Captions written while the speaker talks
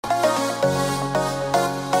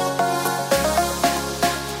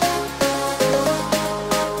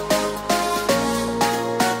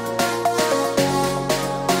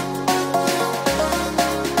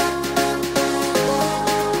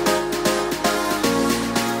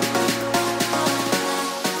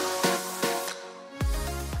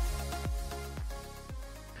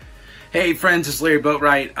Hey friends, it's Larry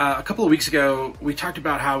Boatwright. A couple of weeks ago, we talked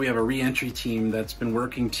about how we have a re-entry team that's been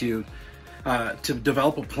working to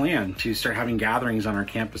develop a plan to start having gatherings on our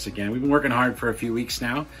campus again. We've been working hard for a few weeks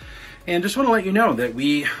now, and just want to let you know that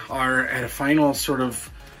we are at a final sort of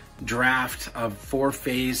draft of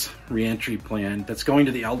 4-phase re-entry plan that's going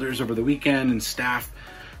to the elders over the weekend and staff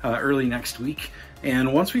early next week.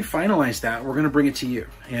 And once we finalize that, we're going to bring it to you.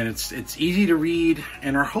 And it's easy to read,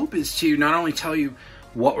 and our hope is to not only tell you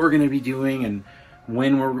what we're going to be doing and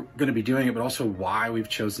when we're going to be doing it, but also why we've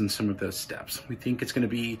chosen some of those steps. We think it's going to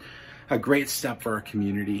be a great step for our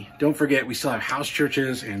community. Don't forget, we still have house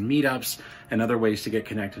churches and meetups and other ways to get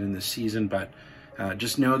connected in this season, but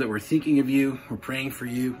just know that we're thinking of you, we're praying for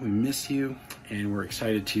you, we miss you, and we're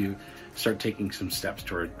excited to start taking some steps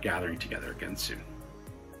toward gathering together again soon.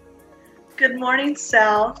 Good morning,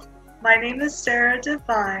 South. My name is Sarah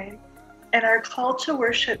Devine, and our call to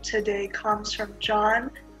worship today comes from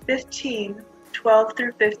John 15:12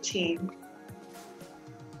 through 15.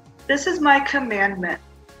 This is my commandment: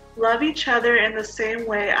 love each other in the same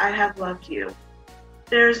way I have loved you.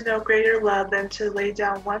 There is no greater love than to lay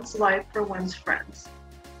down one's life for one's friends.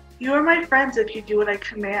 You are my friends if you do what I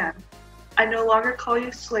command. I no longer call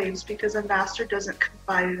you slaves because a master doesn't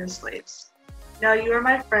confide in his slaves. Now you are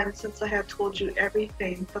my friends since I have told you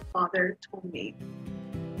everything the Father told me.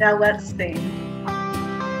 Now let's sing.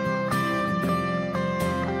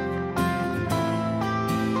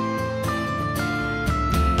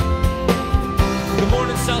 Good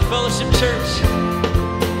morning, South Fellowship Church.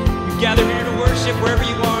 We've gathered here to worship wherever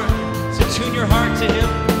you are, so tune your heart to Him.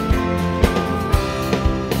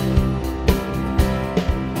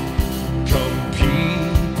 Come,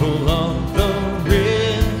 people of the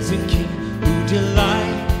risen King, who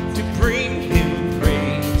delight to bring Him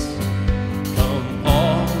praise. Come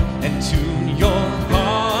all and tune your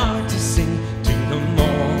heart to sing to the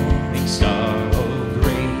morning star of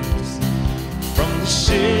grace. From the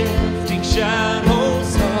shifting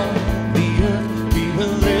shadows of the earth, we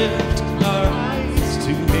will lift our eyes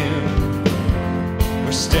to Him.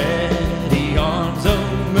 Where steady arms of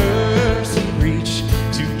mercy reach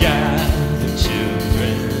to gather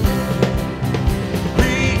children.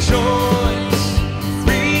 Rejoice,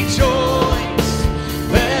 rejoice,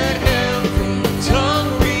 let every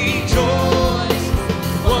tongue rejoice.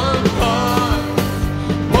 One heart,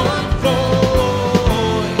 one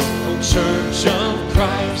voice, O Church of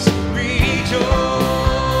Christ, rejoice.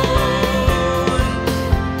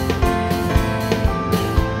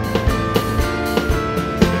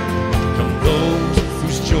 Come those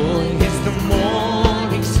whose joy is the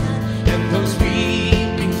morning sun, and those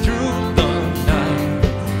weeping through the night.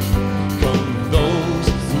 Come those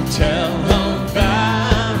who tell of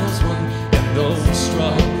battles won, and those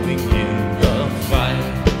struggling in the fight.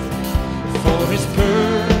 For His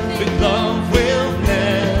perfect love will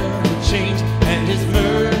never change, and His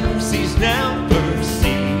mercies never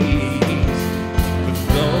cease. But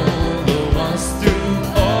follow us through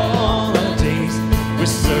all our days with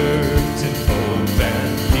certain hope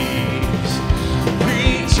and peace.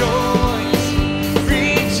 Rejoice,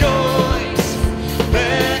 rejoice,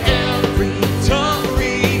 let every tongue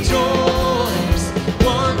rejoice.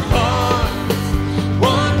 One heart,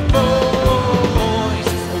 one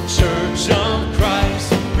voice, O Church of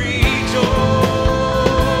Christ, rejoice.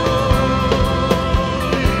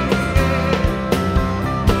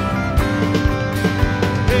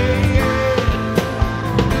 Hey, yeah.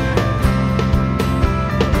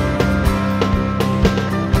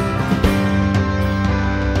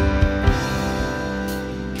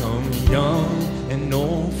 Come young and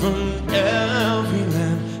old from every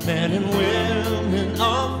land, men and women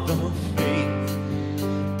of the faith.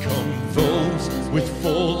 Come those with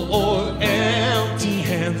full or empty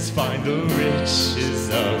hands, find the riches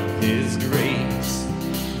of His grace.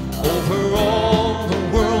 Over all the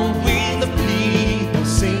world we the people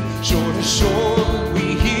sing, shore to shore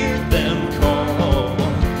we hear them call.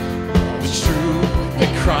 The truth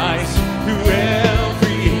that cries through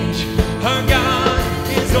every age, our God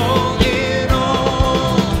is all in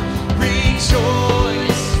all.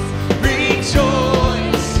 Rejoice, rejoice.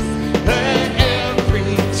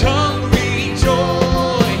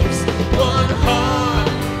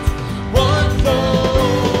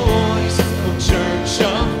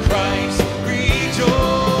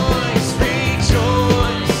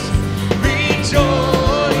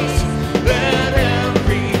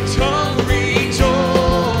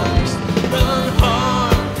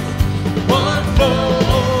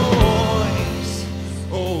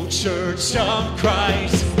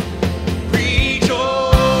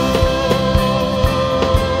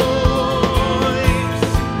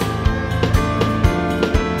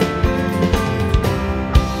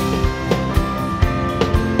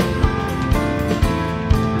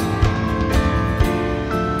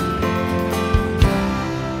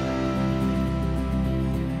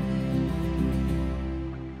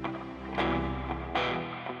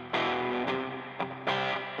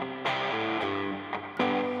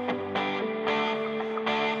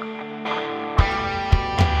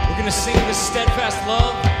 We're gonna sing this steadfast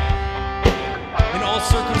love in all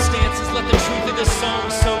circumstances. Let the truth of this song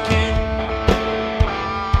soak in.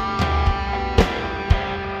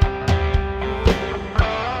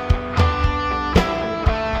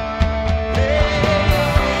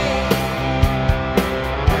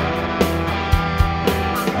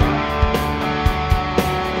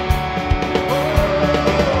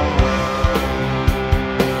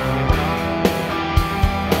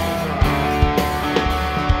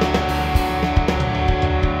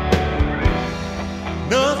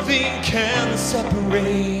 Nothing can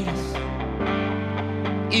separate us,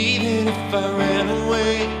 even if I ran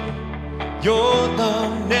away. Your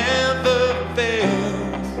love never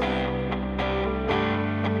fails.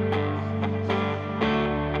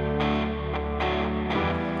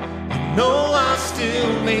 I know I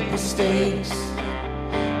still make mistakes.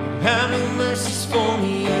 You have new mercies for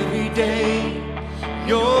me every day.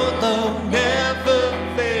 Your love never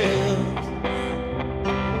fails.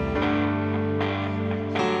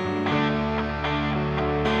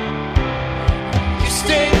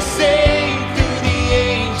 Stay the same through the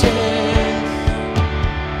ages.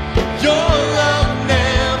 Your love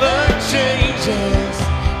never changes.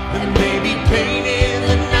 There may be pain in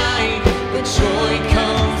the night, but joy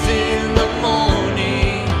comes in the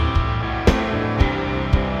morning.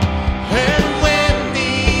 And when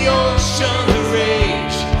the oceans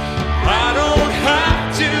rage, I don't have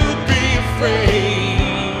to be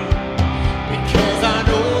afraid, because I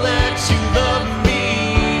know that you love me.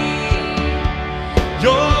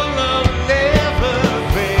 Your love never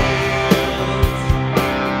fails.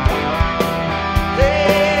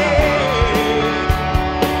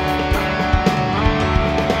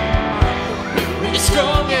 When you're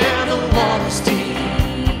strong and the water's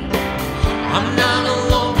deep, I'm not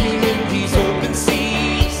alone here in these open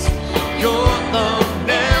seas. Your love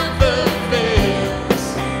never fails.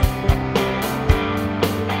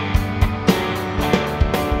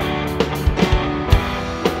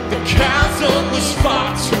 The chasm was far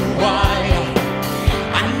too wide.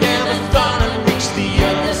 I never thought I'd reach the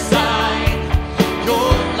other side.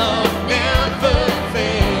 Your love never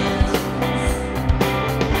fails.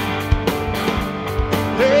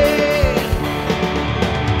 Hey.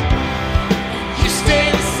 You stay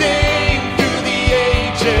the same through the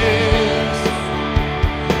ages.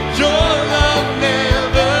 Your love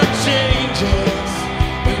never changes.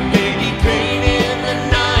 There may be pain in the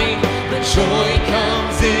night, but joy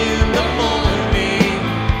comes in the morning.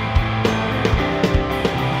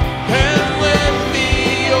 And when the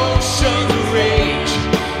oceans rage,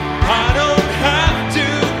 I don't have to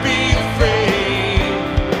be afraid,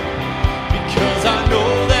 because I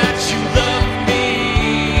know that you love me.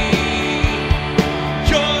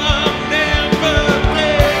 Your love never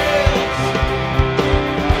fails.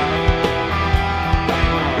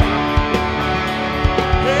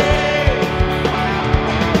 Hey.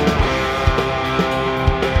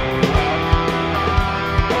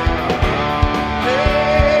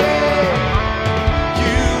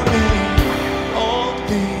 You make all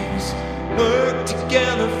things work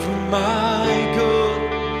together for my good.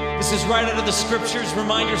 This is right out of the scriptures.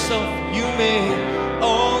 Remind yourself, you make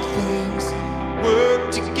all things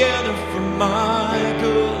work together for my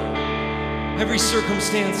good. Every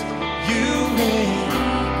circumstance, you make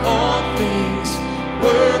all things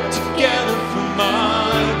work together for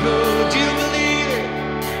my good. Do you believe it?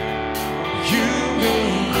 You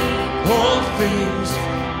make all things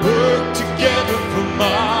work together for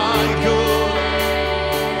my good.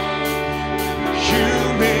 You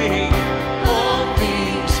make all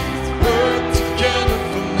things work together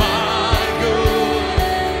for my good.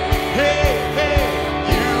 Hey, hey,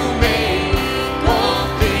 you make all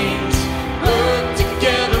things work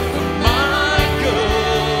together for my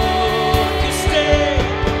good. You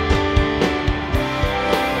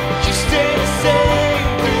stay the same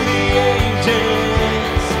through the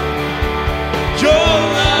ages. Your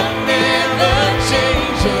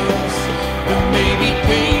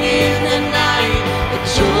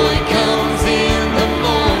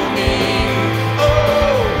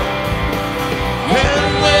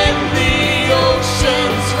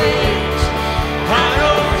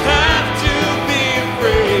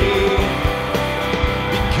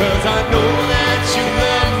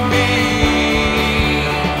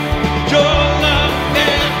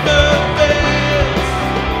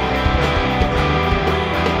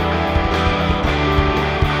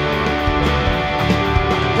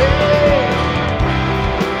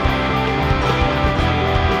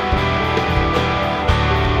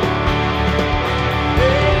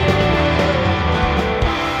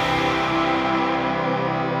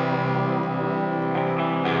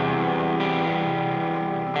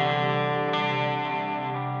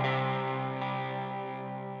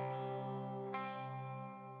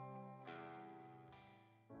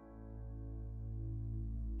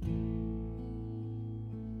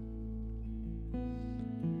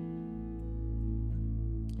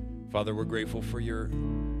Father, we're grateful for your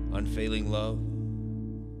unfailing love.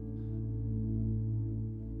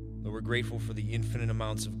 Lord, we're grateful for the infinite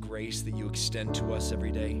amounts of grace that you extend to us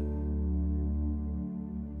every day.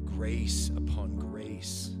 Grace upon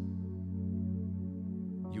grace.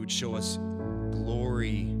 You would show us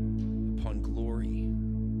glory upon glory.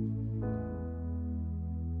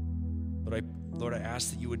 Lord, I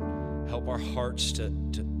ask that you would help our hearts to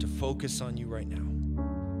focus on you right now,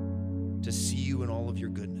 to see you in all of your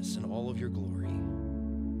goodness and all of your glory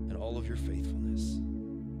and all of your faithfulness.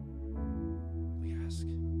 We ask.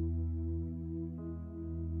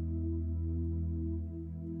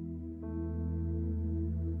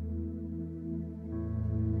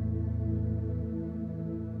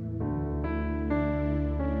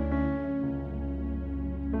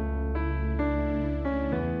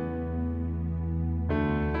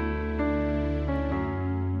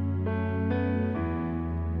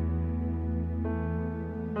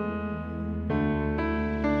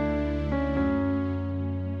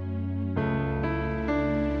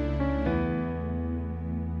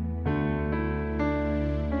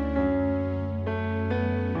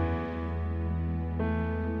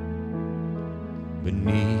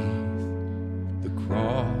 Beneath the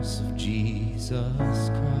cross of Jesus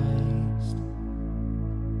Christ,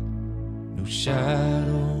 no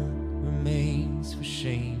shadow remains for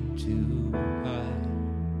shame to hide.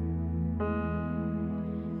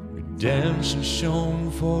 Redemption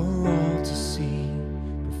shown for all to see,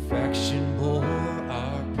 perfection bore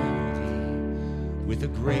our penalty with a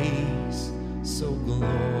grace so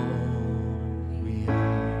glorious.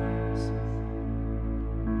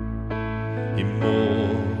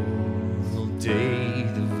 Immortal day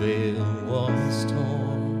the veil was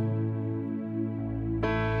torn,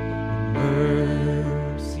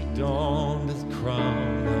 mercy dawned with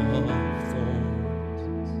crown of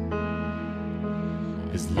thorns.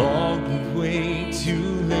 As long we wait to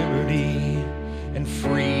liberty and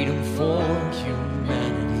freedom for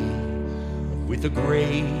humanity, with a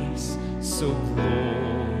grace so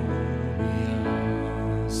glorious.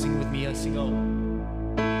 Sing with me, I sing oh.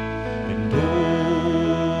 And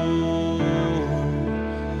oh,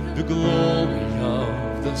 the glory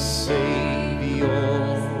of the Savior's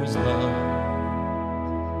love,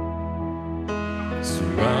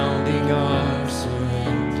 surrounding our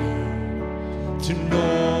surrender, to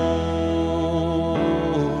know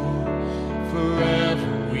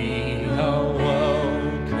forever we are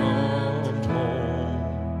welcomed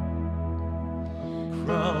home,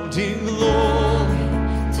 crowned in glory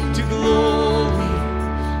to glory.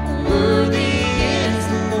 Worthy is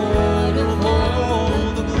the Lord of all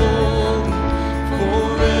the glory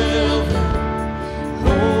forever.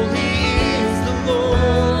 Holy is the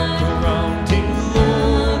Lord, crowned in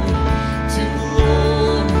glory to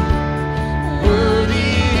glory. Worthy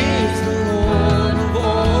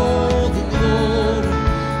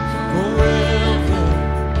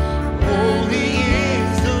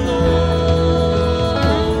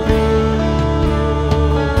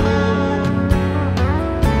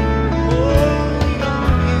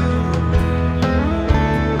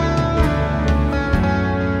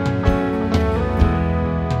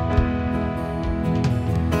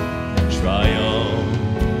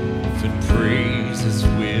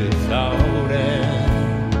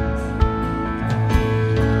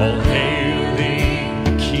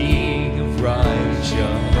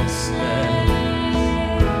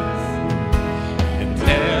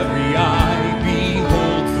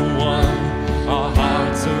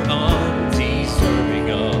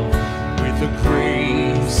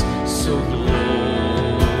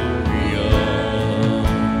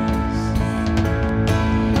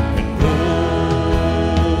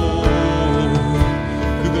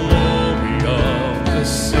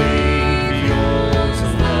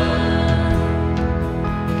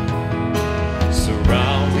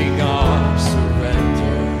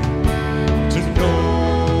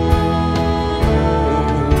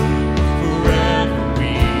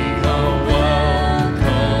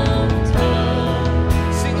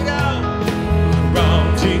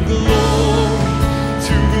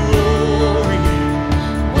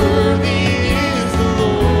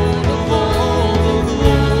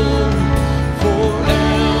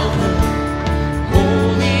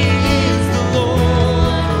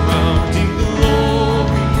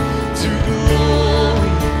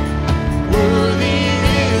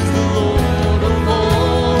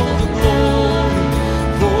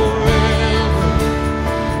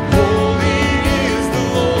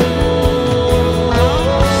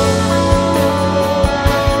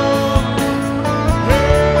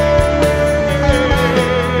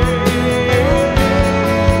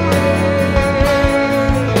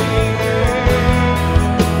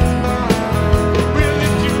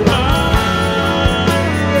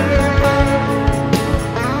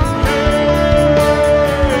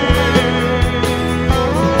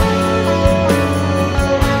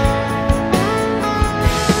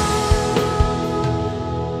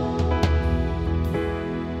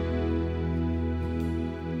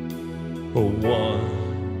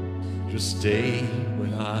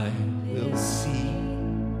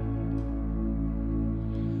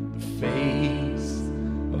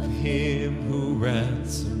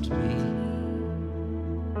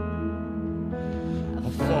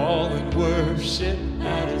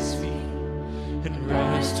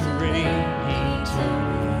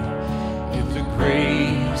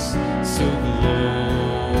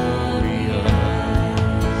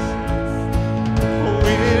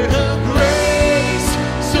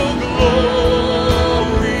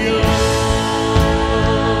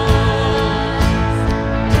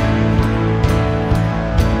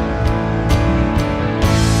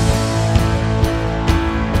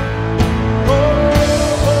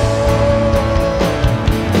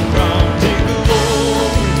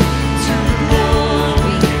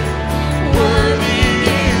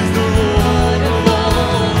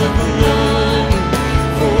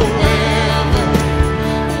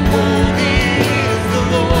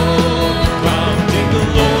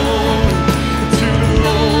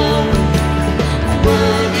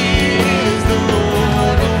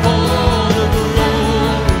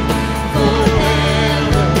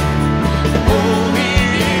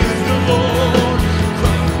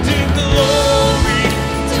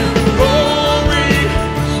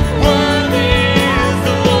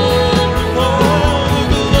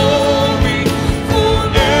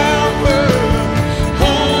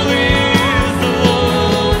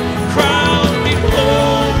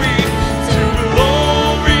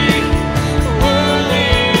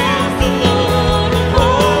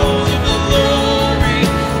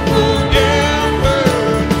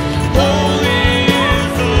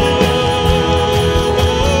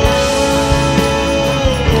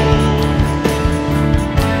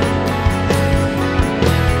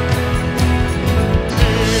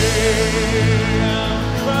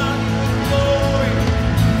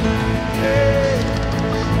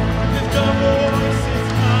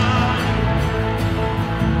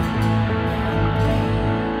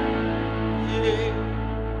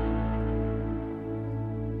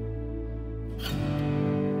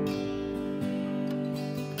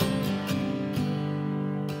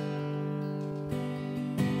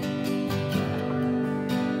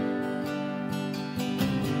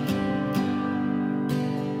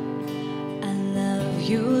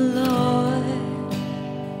you, Lord.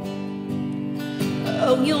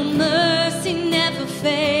 Oh, your mercy never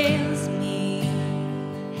fails me,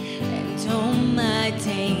 and all my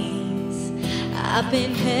days I've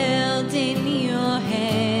been held in your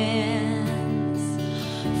hands.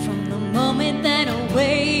 From the moment that I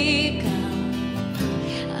wake up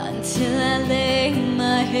until I lay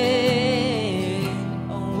my head,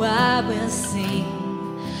 oh, I will sing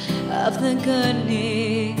of the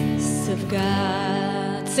goodness of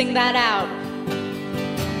God. Sing that out.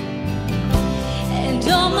 And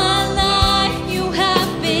all my life you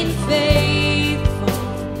have been faithful.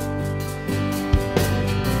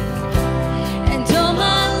 And all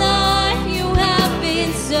my life you have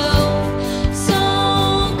been so, so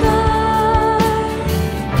good.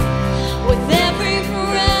 With every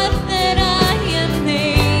breath that I am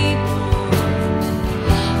able,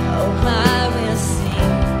 oh, I will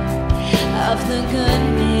sing of the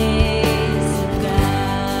goodness of God.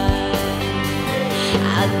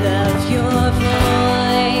 I love your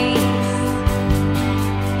voice.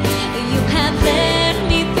 You have led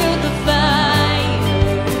me through the fire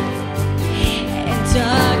and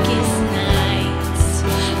darkest nights.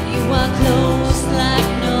 You are close like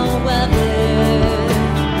no other.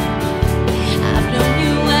 I've known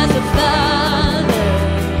you as a father.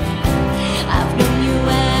 I've known you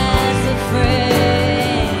as a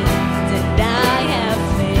friend, and I have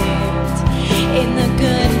lived in the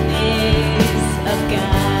goodness of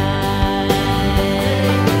God.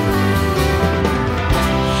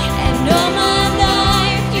 And all my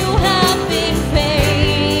life you have been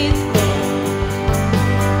faithful.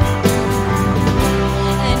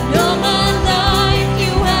 And all my life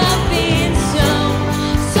you have been so,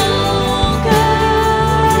 so good.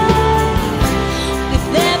 With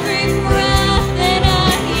every breath that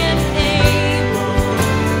I am able,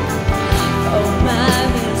 oh, I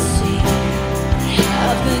will sing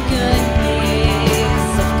of the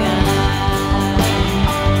goodness of God.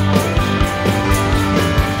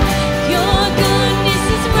 Your goodness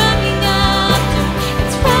is running after,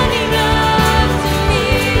 it's running after me.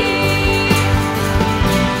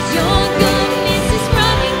 Your goodness is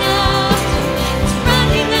running after, it's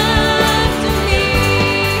running after me.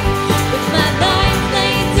 With my life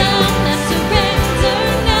laid down, I surrender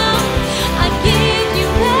now. I give you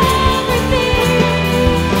everything.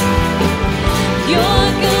 Your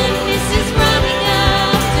goodness is running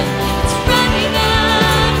after, it's running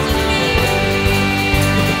after me.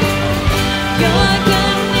 Your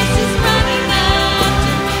goodness is running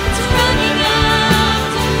after, it's running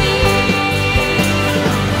after me.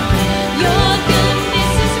 Your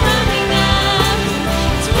goodness is running after,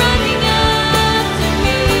 it's running after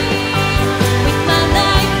me. With my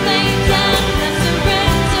life laid down, I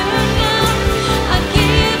surrender now. I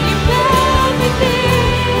give you everything.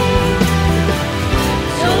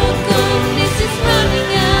 Your goodness is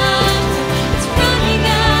running after, it's running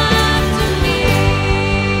after me.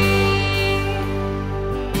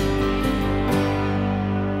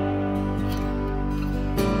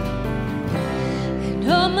 And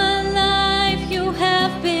all my life you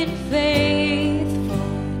have been faithful.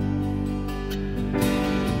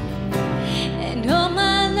 And all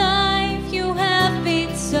my life you have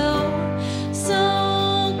been so, so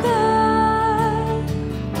good.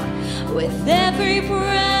 With every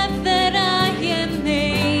breath that I am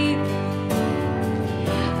able,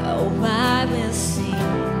 oh, I will sing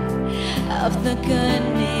of the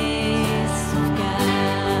goodness of God.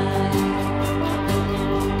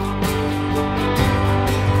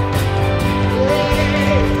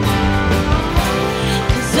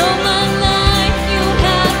 'Cause all my life you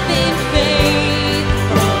have been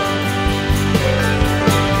faithful.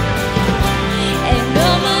 And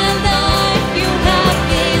all my life you have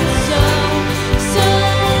been so, so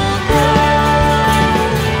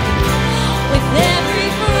good. With every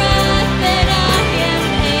breath that I am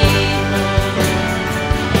able,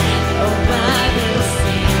 oh, I will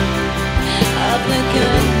sing of the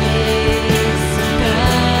goodness of God.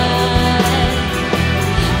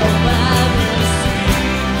 Oh, I will sing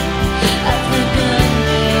of the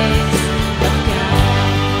goodness of God.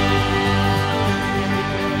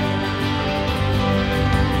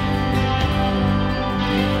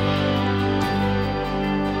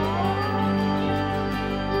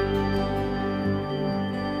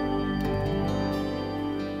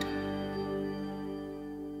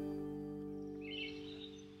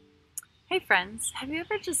 Hey friends, have you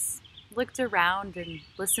ever just looked around and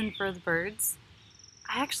listened for the birds?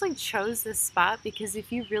 I actually chose this spot because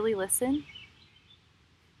if you really listen,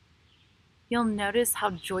 you'll notice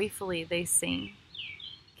how joyfully they sing.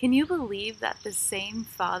 Can you believe that the same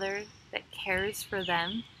Father that cares for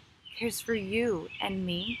them cares for you and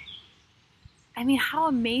me. I mean, how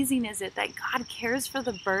amazing is it that God cares for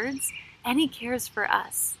the birds and He cares for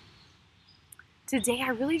us? Today, I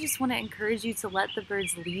really just want to encourage you to let the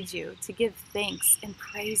birds lead you, to give thanks and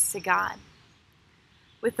praise to God.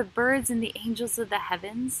 With the birds and the angels of the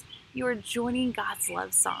heavens, you are joining God's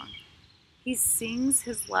love song. He sings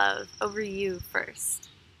His love over you first.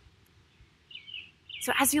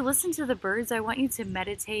 So as you listen to the birds, I want you to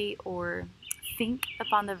meditate or think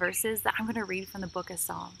upon the verses that I'm going to read from the book of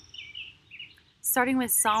Psalm. Starting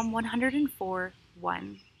with Psalm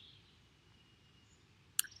 104:1.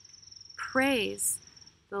 Praise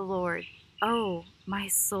the Lord, O my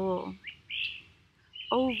soul.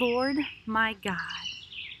 O Lord, my God,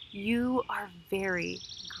 you are very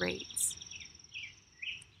great.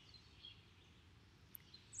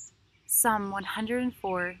 Psalm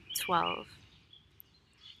 104:12.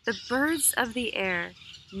 The birds of the air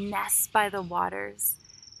nest by the waters.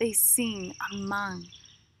 They sing among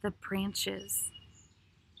the branches.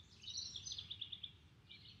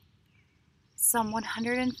 Psalm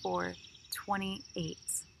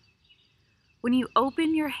 104:28. When you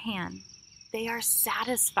open your hand, they are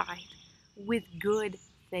satisfied with good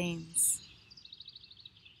things.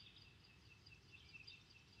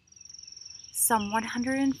 Psalm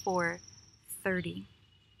 104:30.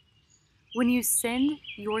 When you send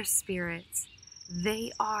your spirits,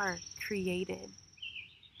 they are created,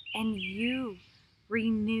 and you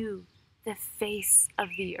renew the face of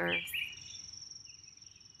the earth.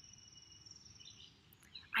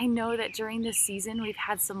 I know that during this season we've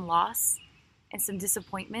had some loss and some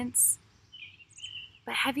disappointments,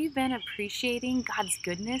 but have you been appreciating God's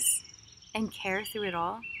goodness and care through it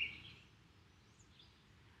all?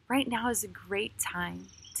 Right now is a great time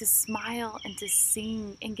to smile and to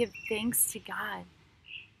sing and give thanks to God.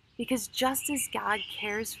 Because just as God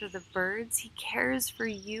cares for the birds, He cares for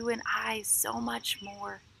you and I so much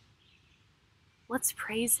more. Let's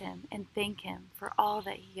praise Him and thank Him for all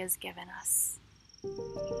that He has given us.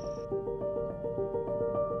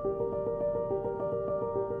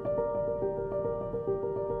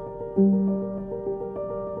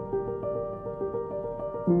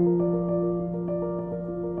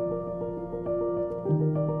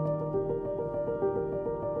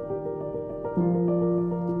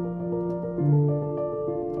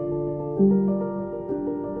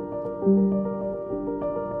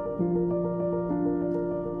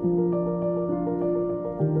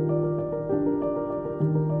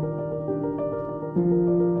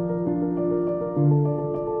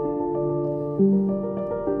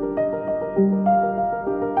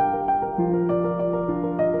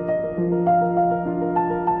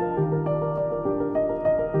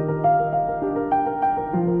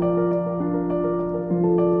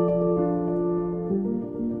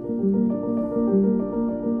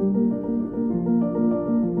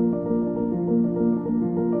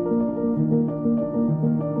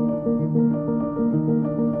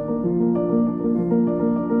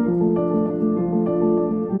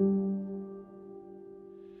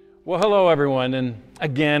 Well, hello, everyone. And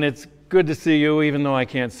again, it's good to see you, even though I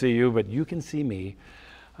can't see you, but you can see me.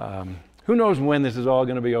 Who knows when this is all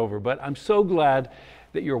going to be over, but I'm so glad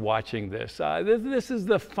that you're watching this. This is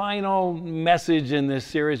the final message in this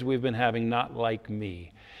series we've been having, Not Like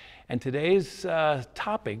Me. And today's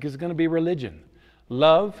topic is going to be religion.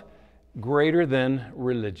 Love greater than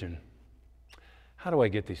religion. How do I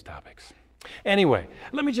get these topics? Anyway,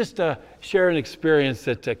 let me just share an experience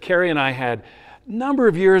that Carrie and I had a number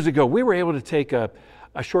of years ago. We were able to take a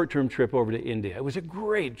short-term trip over to India. It was a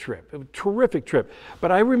great trip, a terrific trip.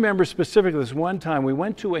 But I remember specifically this one time we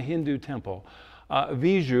went to a Hindu temple.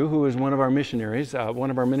 Viju, who is one of our missionaries, one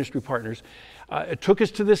of our ministry partners, took us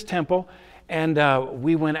to this temple, and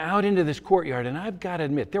we went out into this courtyard. And I've got to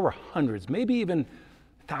admit, there were hundreds, maybe even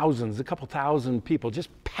thousands, a couple thousand people just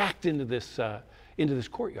packed into this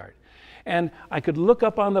courtyard. And I could look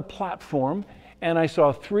up on the platform, and I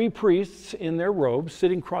saw 3 priests in their robes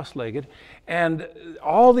sitting cross-legged, and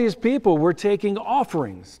all these people were taking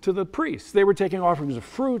offerings to the priests. They were taking offerings of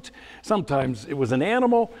fruit. Sometimes it was an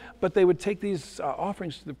animal, but they would take these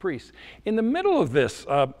offerings to the priests. In the middle of this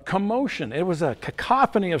commotion, it was a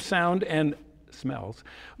cacophony of sound and smells,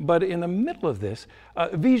 but in the middle of this,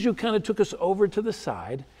 Viju kind of took us over to the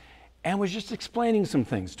side and was just explaining some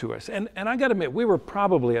things to us. And I got to admit, we were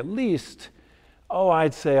probably at least,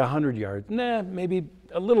 I'd say 100 yards, maybe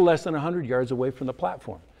a little less than 100 yards away from the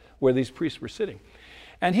platform where these priests were sitting.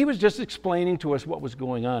 And he was just explaining to us what was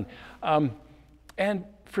going on. And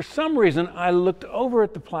for some reason, I looked over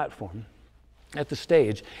at the platform, at the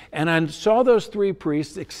stage, and I saw those 3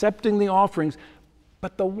 priests accepting the offerings,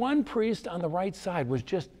 but the one priest on the right side was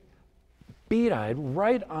just bead-eyed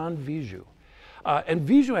right on Viju. And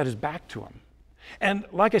Viju had his back to him. And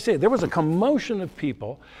like I say, there was a commotion of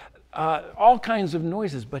people, all kinds of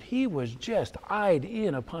noises, but he was just eyed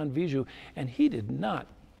in upon Viju, and he did not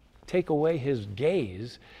take away his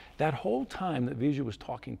gaze that whole time that Viju was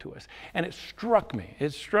talking to us. And it struck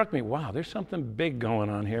me, wow, there's something big going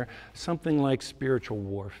on here, something like spiritual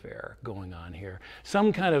warfare going on here,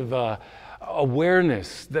 some kind of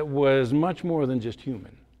awareness that was much more than just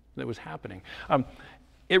human that was happening.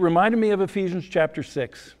 It reminded me of Ephesians chapter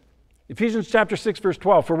 6. Ephesians chapter 6, verse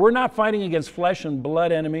 12, "For we're not fighting against flesh and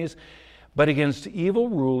blood enemies, but against evil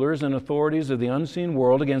rulers and authorities of the unseen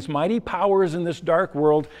world, against mighty powers in this dark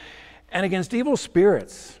world, and against evil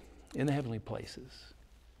spirits in the heavenly places."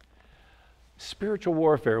 Spiritual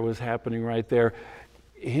warfare was happening right there.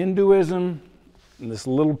 Hinduism and this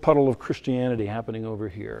little puddle of Christianity happening over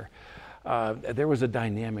here. There was a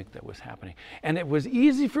dynamic that was happening. And it was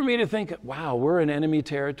easy for me to think, wow, we're in enemy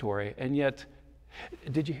territory. And yet,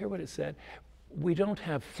 did you hear what it said? We don't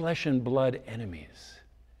have flesh and blood enemies.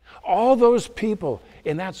 All those people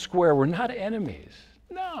in that square were not enemies.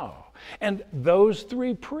 No. And those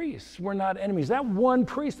three priests were not enemies. That one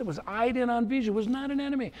priest that was eyed in on Viju was not an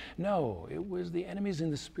enemy. No, it was the enemies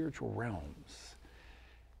in the spiritual realms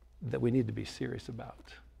that we need to be serious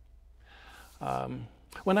about.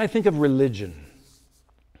 When I think of religion,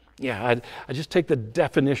 I just take the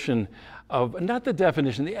definition of, not the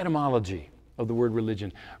definition, the etymology of the word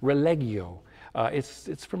religion. Religio.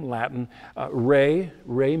 It's from Latin. Re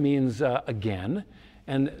means again,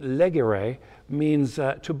 and legere means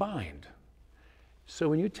to bind. So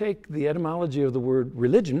when you take the etymology of the word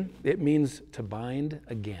religion, it means to bind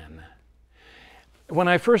again. When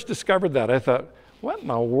I first discovered that, I thought, what in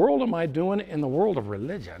the world am I doing in the world of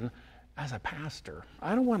religion as a pastor?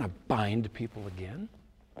 I don't want to bind people again.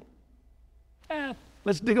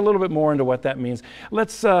 Let's dig a little bit more into what that means.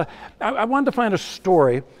 I wanted to find a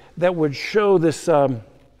story that would show this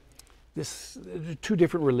two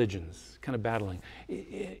different religions kind of battling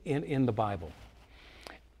in the Bible.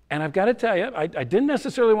 And I've got to tell you, I didn't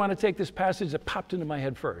necessarily want to take this passage that popped into my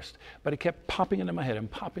head first, but it kept popping into my head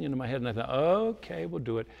and popping into my head, and I thought, okay, we'll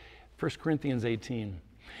do it. 1 Corinthians 18.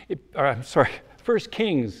 1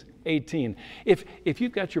 Kings 18. If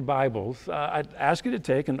you've got your Bibles, I'd ask you to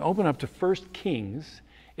take and open up to 1 Kings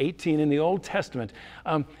 18 in the Old Testament.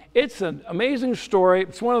 It's an amazing story.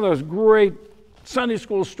 It's one of those great Sunday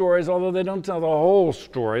school stories, although they don't tell the whole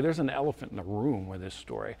story. There's an elephant in the room with this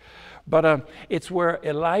story. But it's where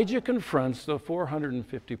Elijah confronts the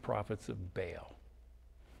 450 prophets of Baal.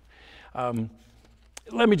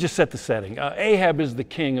 Let me just set the setting. Ahab is the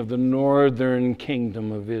king of the northern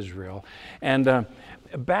kingdom of Israel. And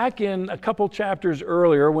back in a couple chapters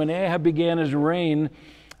earlier, when Ahab began his reign,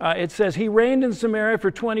 it says, he reigned in Samaria for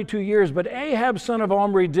 22 years, but Ahab, son of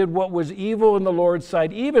Omri, did what was evil in the Lord's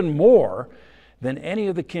sight, even more than any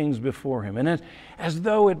of the kings before him. And as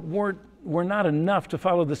though it were not enough to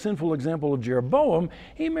follow the sinful example of Jeroboam,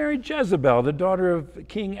 he married Jezebel, the daughter of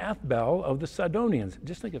King Athbal of the Sidonians.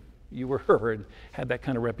 Just think if you were her and had that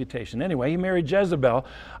kind of reputation. Anyway, he married Jezebel.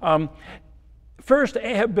 First,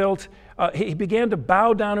 Ahab he began to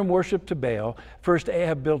bow down and worship to Baal. First,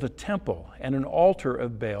 Ahab built a temple and an altar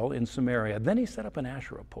of Baal in Samaria. Then he set up an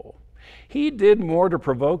Asherah pole. He did more to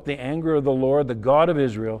provoke the anger of the Lord, the God of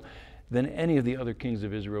Israel, than any of the other kings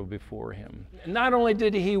of Israel before him. Not only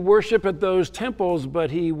did he worship at those temples,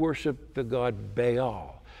 but he worshiped the god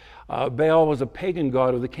Baal. Baal was a pagan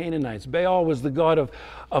god of the Canaanites. Baal was the god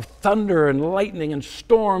of thunder and lightning and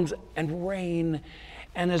storms and rain.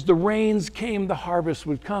 And as the rains came, the harvest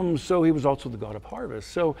would come, so he was also the god of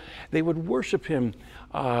harvest. So they would worship him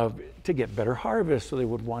to get better harvest, so they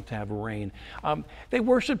would want to have rain. They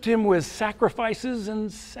worshiped him with sacrifices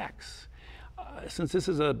and sex. Since this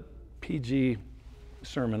is a PG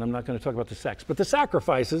sermon, I'm not going to talk about the sex, but the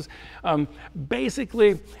sacrifices,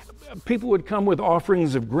 basically people would come with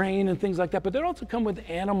offerings of grain and things like that, but they'd also come with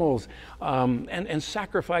animals and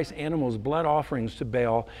sacrifice animals, blood offerings to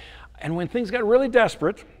Baal. And when things got really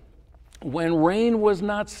desperate, when rain was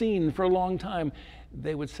not seen for a long time,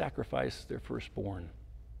 they would sacrifice their firstborn.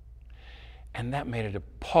 And that made it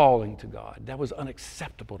appalling to God. That was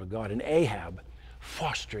unacceptable to God. And Ahab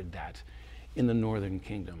fostered that in the northern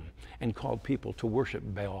kingdom and called people to worship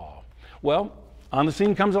Baal. Well, on the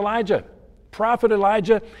scene comes Elijah, prophet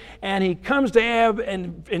Elijah, and he comes to Ahab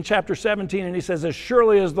in chapter 17, and he says, as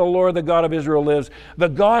surely as the Lord, the God of Israel lives, the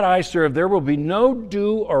God I serve, there will be no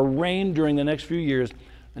dew or rain during the next few years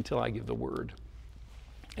until I give the word.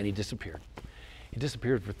 And he disappeared. He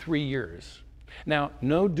disappeared for 3 years. Now,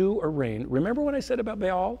 no dew or rain. Remember what I said about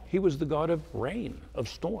Baal? He was the god of rain, of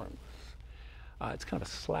storms. It's kind of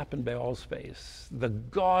a slap in Baal's face. The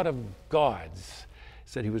God of gods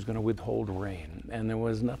said he was going to withhold rain, and there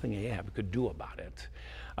was nothing Ahab could do about it.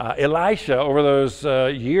 Elisha, over those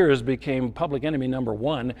years, became public enemy number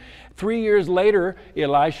one. 3 years later,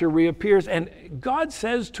 Elisha reappears, and God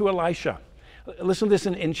says to Elisha, listen to this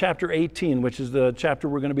in chapter 18, which is the chapter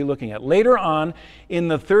we're going to be looking at. Later on, in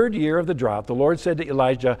the 3rd year of the drought, the Lord said to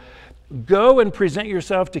Elijah, "Go and present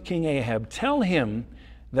yourself to King Ahab. Tell him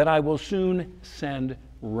that I will soon send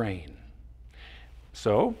rain."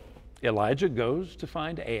 So Elijah goes to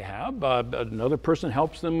find Ahab. Another person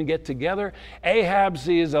helps them get together. Ahab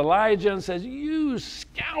sees Elijah and says, "You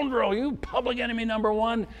scoundrel, you public enemy number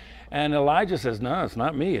one." And Elijah says, "No, it's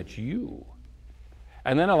not me, it's you."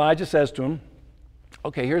 And then Elijah says to him,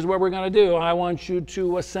 "Okay, here's what we're going to do. I want you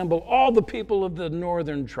to assemble all the people of the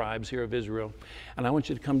northern tribes here of Israel, and I want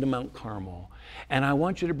you to come to Mount Carmel, and I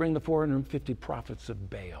want you to bring the 450 prophets of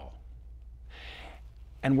Baal.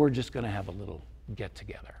 And we're just going to have a little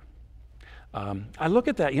get-together." I look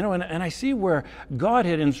at that, and I see where God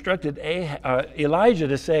had instructed Elijah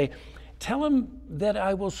to say, "Tell him that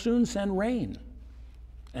I will soon send rain."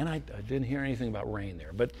 And I didn't hear anything about rain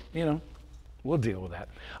there, but, we'll deal with that.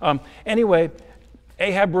 Anyway,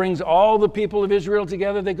 Ahab brings all the people of Israel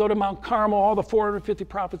together. They go to Mount Carmel. All the 450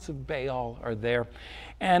 prophets of Baal are there.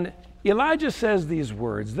 And Elijah says these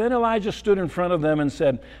words. Then Elijah stood in front of them and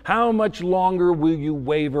said, "How much longer will you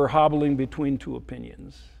waver, hobbling between two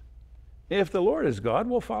opinions? If the Lord is God,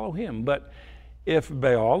 we'll follow him. But if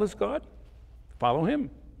Baal is God, follow him."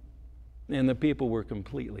 And the people were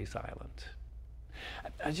completely silent.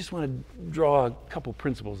 I just want to draw a couple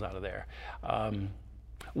principles out of there.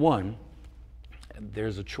 One,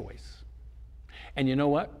 there's a choice. And you know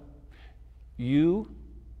what? You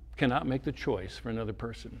cannot make the choice for another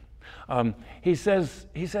person. He says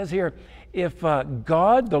here, if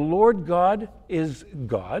God, the Lord God, is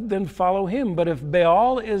God, then follow him. But if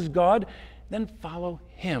Baal is God, then follow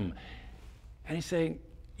him. And he's saying,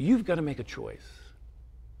 you've got to make a choice.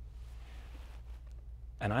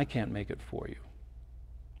 And I can't make it for you.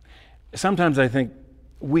 Sometimes I think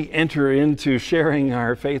we enter into sharing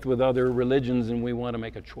our faith with other religions and we want to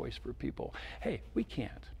make a choice for people. Hey, we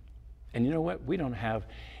can't. And you know what? We don't have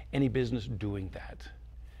any business doing that.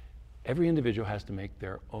 Every individual has to make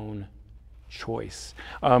their own choice.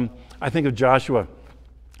 I think of Joshua,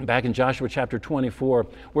 back in Joshua chapter 24,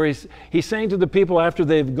 where he's saying to the people after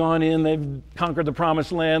they've gone in, they've conquered the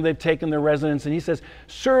promised land, they've taken their residence, and he says,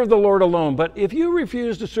 "Serve the Lord alone. But if you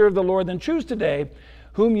refuse to serve the Lord, then choose today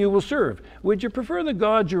whom you will serve. Would you prefer the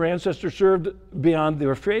gods your ancestors served beyond the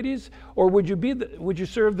Euphrates, or would you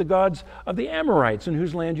serve the gods of the Amorites in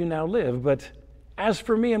whose land you now live? But as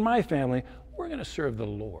for me and my family, we're going to serve the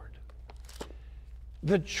Lord."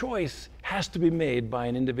 The choice has to be made by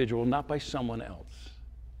an individual, not by someone else.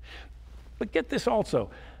 But get this also.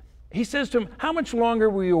 He says to him, "How much longer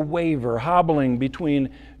will you waver, hobbling between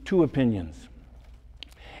two opinions?"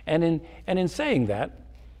 And in saying that,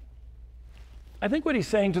 I think what he's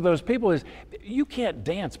saying to those people is, you can't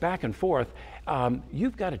dance back and forth.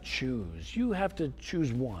 You've got to choose. You have to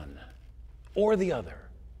choose one or the other,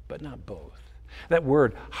 but not both. That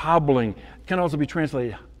word, hobbling, can also be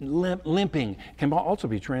translated limping, can also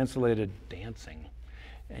be translated dancing.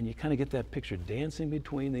 And you kind of get that picture, dancing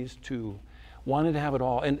between these two, wanting to have it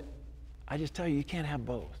all. And I just tell you, you can't have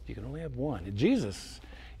both. You can only have one. Jesus,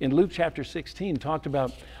 in Luke chapter 16, talked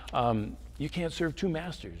about you can't serve two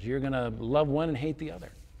masters. You're going to love one and hate the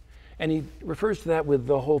other. And he refers to that with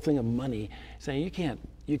the whole thing of money, saying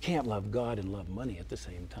you can't love God and love money at the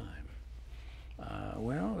same time.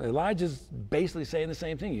 Well, Elijah's basically saying the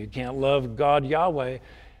same thing. You can't love God Yahweh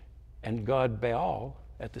and God Baal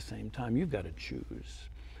at the same time. You've got to choose.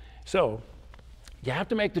 So you have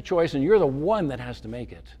to make the choice, and you're the one that has to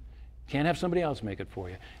make it. Can't have somebody else make it for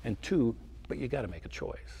you. And two, but you got to make a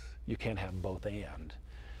choice. You can't have both and.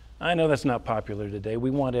 I know that's not popular today. We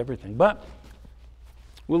want everything. But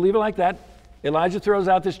we'll leave it like that. Elijah throws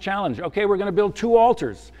out this challenge. Okay, we're going to build 2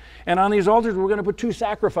 altars. And on these altars, we're going to put 2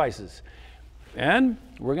 sacrifices. And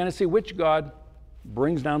we're going to see which God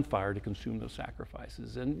brings down fire to consume those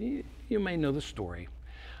sacrifices. And you may know the story.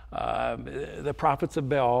 The prophets of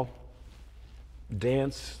Baal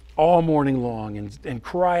dance all morning long and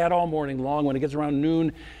cry out all morning long. When it gets around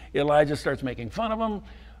noon, Elijah starts making fun of them.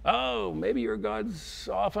 Oh, maybe your God's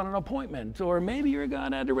off on an appointment, or maybe your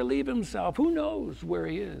God had to relieve himself. Who knows where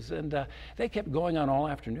he is? And they kept going on all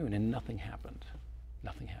afternoon, and nothing happened.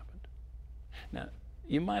 Nothing happened. Now,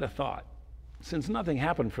 you might have thought, since nothing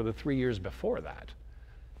happened for the 3 years before that,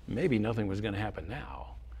 maybe nothing was going to happen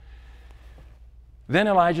now. Then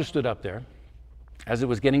Elijah stood up there, as it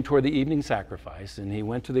was getting toward the evening sacrifice, and he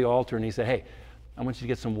went to the altar and he said, hey, I want you to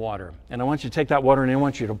get some water. And I want you to take that water and I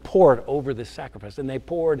want you to pour it over this sacrifice. And they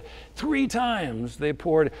poured 3 times. They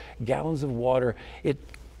poured gallons of water. It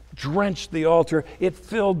drenched the altar. It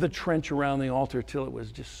filled the trench around the altar till it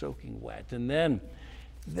was just soaking wet. And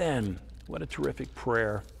then, what a terrific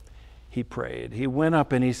prayer he prayed. He went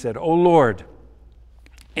up and he said, "Oh Lord,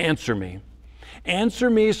 answer me. Answer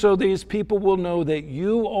me so these people will know that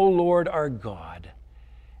you, O Lord, are God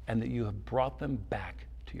and that you have brought them back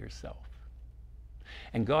to yourself."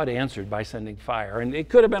 And God answered by sending fire. And it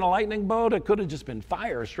could have been a lightning bolt. It could have just been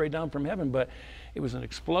fire straight down from heaven. But it was an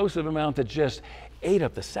explosive amount that just ate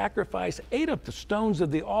up the sacrifice, ate up the stones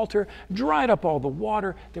of the altar, dried up all the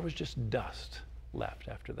water. There was just dust left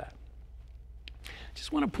after that.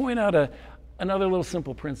 Just want to point out another little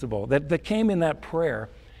simple principle that came in that prayer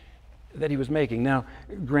that he was making. Now,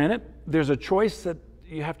 granted, there's a choice that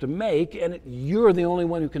you have to make, and you're the only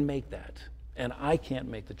one who can make that. And I can't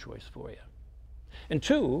make the choice for you. And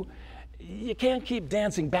 2, you can't keep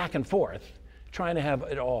dancing back and forth trying to have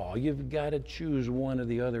it all. You've got to choose one or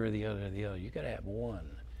the other or the other or the other. You've got to have one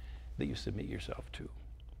that you submit yourself to.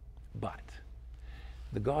 But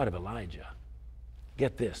the God of Elijah,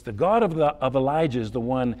 get this, the God of Elijah is the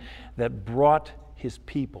one that brought his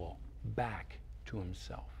people back to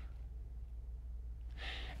himself.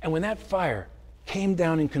 And when that fire came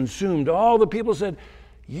down and consumed, all the people said,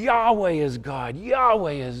 "Yahweh is God,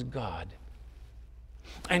 Yahweh is God."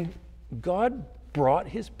 And God brought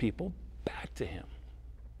his people back to him.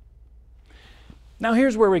 Now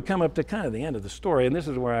here's where we come up to kind of the end of the story, and this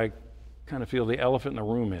is where I kind of feel the elephant in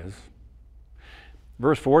the room is.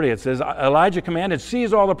 Verse 40, it says, Elijah commanded,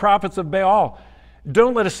 "Seize all the prophets of Baal.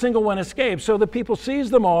 Don't let a single one escape." So the people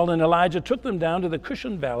seized them all, and Elijah took them down to the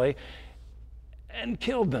Kishon Valley and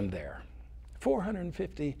killed them there.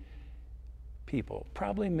 450 people,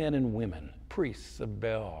 probably men and women, priests of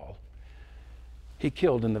Baal. He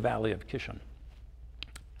killed in the valley of Kishon.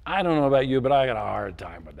 I don't know about you, but I got a hard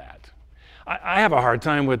time with that. I have a hard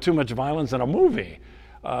time with too much violence in a movie.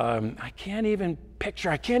 I can't even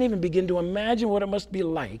picture, I can't even begin to imagine what it must be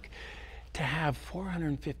like to have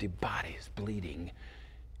 450 bodies bleeding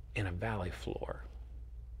in a valley floor.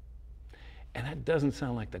 And that doesn't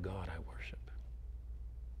sound like the God I worship.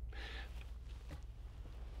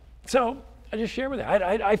 So I just share with you,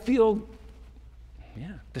 I feel,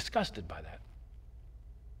 disgusted by that.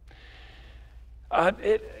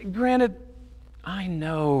 Granted, I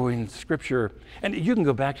know in Scripture, and you can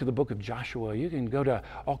go back to the book of Joshua, you can go to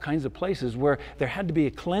all kinds of places where there had to be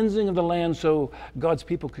a cleansing of the land so God's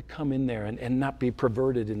people could come in there and not be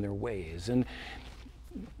perverted in their ways. And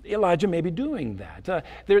Elijah may be doing that.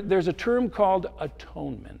 There's a term called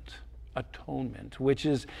atonement. Atonement, which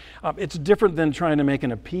is, it's different than trying to make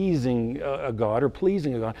an appeasing a God or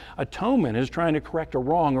pleasing a God. Atonement is trying to correct a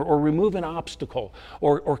wrong or remove an obstacle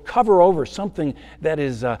or cover over something that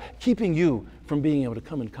is keeping you from being able to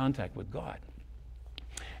come in contact with God.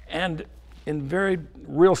 And in very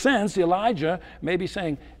real sense, Elijah may be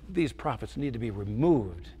saying these prophets need to be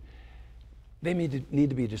removed. They need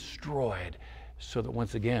to be destroyed so that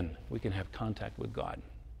once again we can have contact with God.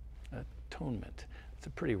 Atonement. It's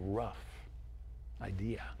a pretty rough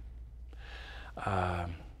idea. I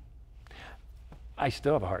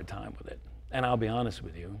still have a hard time with it. And I'll be honest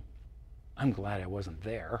with you, I'm glad I wasn't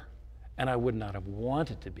there, and I would not have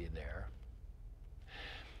wanted to be there.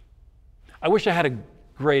 I wish I had a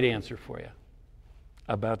great answer for you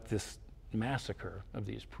about this massacre of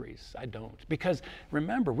these priests. I don't. Because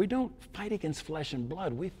remember, we don't fight against flesh and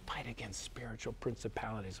blood. We fight against spiritual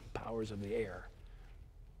principalities and powers of the air.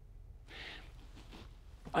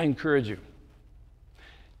 I encourage you.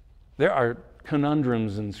 There are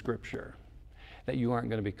conundrums in Scripture that you aren't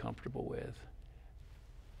going to be comfortable with.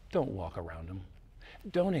 Don't walk around them.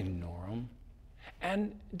 Don't ignore them.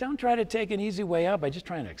 And don't try to take an easy way out by just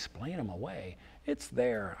trying to explain them away. It's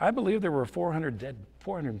there. I believe there were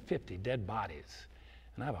 450 dead bodies,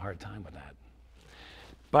 and I have a hard time with that.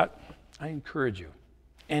 But I encourage you,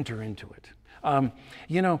 enter into it.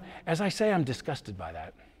 As I say, I'm disgusted by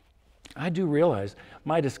that. I do realize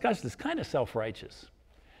my disgust is kind of self-righteous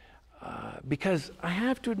because I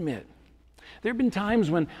have to admit, there have been times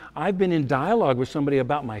when I've been in dialogue with somebody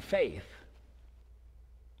about my faith,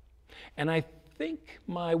 and I think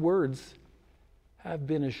my words have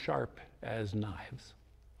been as sharp as knives.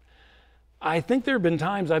 I think there have been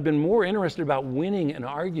times I've been more interested about winning an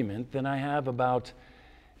argument than I have about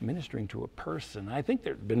ministering to a person. I think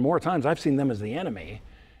there have been more times I've seen them as the enemy,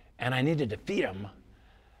 and I need to defeat them.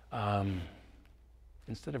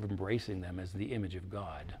 Instead of embracing them as the image of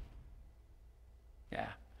God. Yeah.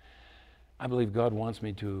 I believe God wants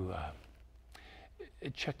me to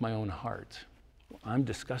check my own heart. I'm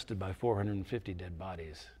disgusted by 450 dead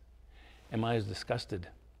bodies. Am I as disgusted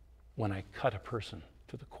when I cut a person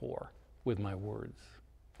to the core with my words?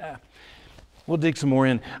 We'll dig some more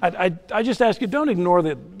in. I just ask you, don't ignore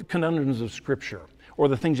the conundrums of Scripture or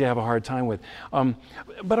the things you have a hard time with.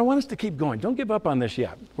 But I want us to keep going. Don't give up on this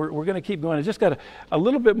yet. We're going to keep going. I just got a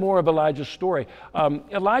little bit more of Elijah's story.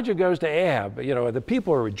 Elijah goes to Ahab. You know, the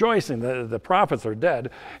people are rejoicing. The prophets are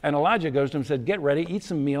dead. And Elijah goes to him and said, get ready, eat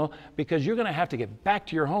some meal, because you're going to have to get back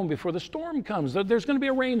to your home before the storm comes. There's going to be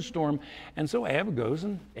a rainstorm. And so Ahab goes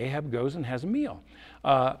and has a meal.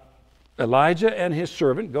 Elijah and his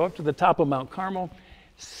servant go up to the top of Mount Carmel.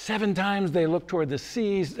 7 times they look toward the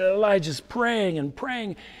seas. Elijah's praying and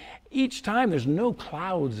praying. Each time there's no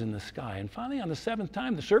clouds in the sky. And finally on the 7th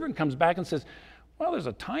time, the servant comes back and says, well, there's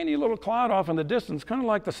a tiny little cloud off in the distance, kind of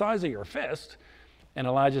like the size of your fist. And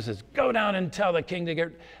Elijah says, go down and tell the king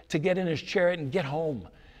to get in his chariot and get home,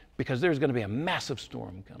 because there's going to be a massive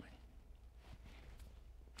storm coming.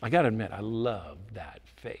 I got to admit, I love that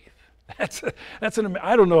faith.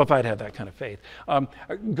 I don't know if I'd have that kind of faith.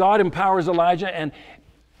 God empowers Elijah, and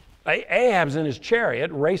Ahab's in his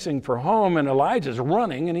chariot racing for home, and Elijah's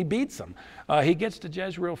running, and he beats him. He gets to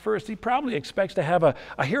Jezreel first. He probably expects to have a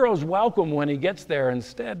hero's welcome when he gets there.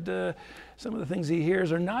 Instead, some of the things he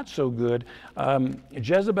hears are not so good.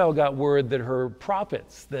 Jezebel got word that her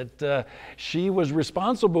prophets that she was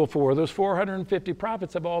responsible for, those 450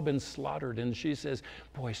 prophets, have all been slaughtered. And she says,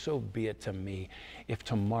 boy, so be it to me if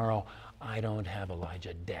tomorrow I don't have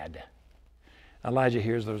Elijah dead. Elijah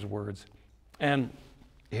hears those words. And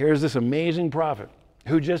here's this amazing prophet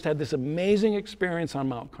who just had this amazing experience on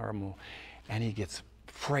Mount Carmel, and he gets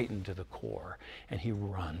frightened to the core, and he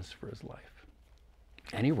runs for his life.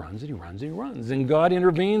 And he runs, and he runs, and he runs. And God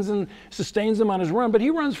intervenes and sustains him on his run, but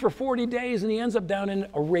he runs for 40 days, and he ends up down in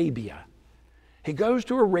Arabia. He goes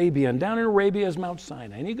to Arabia, and down in Arabia is Mount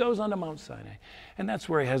Sinai, and he goes onto Mount Sinai, and that's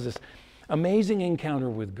where he has this amazing encounter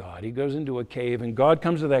with God. He goes into a cave, and God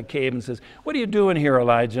comes to that cave and says, what are you doing here,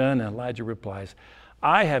 Elijah? And Elijah replies,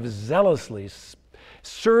 I have zealously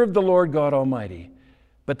served the Lord God Almighty,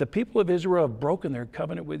 but the people of Israel have broken their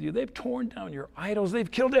covenant with you. They've torn down your idols. They've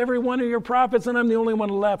killed every one of your prophets, and I'm the only one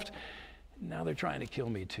left. Now they're trying to kill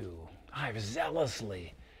me too. I've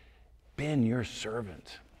zealously been your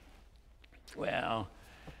servant. Well,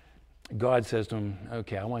 God says to him,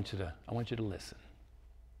 okay, I want you to listen.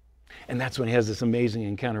 And that's when he has this amazing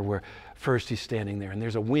encounter where first he's standing there, and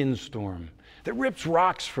there's a windstorm that rips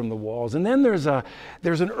rocks from the walls. And then there's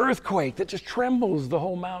an earthquake that just trembles the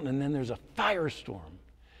whole mountain. And then there's a firestorm.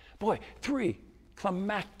 Boy, 3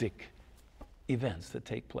 climactic events that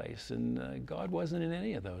take place. And God wasn't in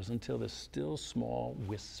any of those until the still small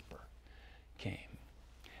whisper came.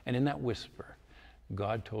 And in that whisper,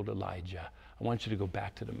 God told Elijah, I want you to go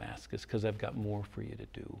back to Damascus because I've got more for you to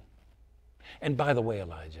do. And by the way,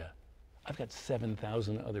 Elijah, I've got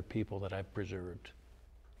 7,000 other people that I've preserved.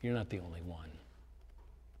 You're not the only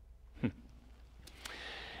one.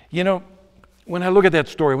 You know, when I look at that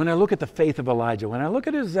story, when I look at the faith of Elijah, when I look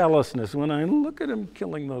at his zealousness, when I look at him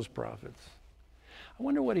killing those prophets, I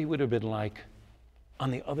wonder what he would have been like on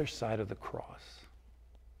the other side of the cross.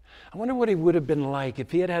 I wonder what he would have been like if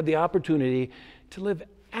he had had the opportunity to live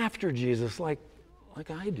after Jesus like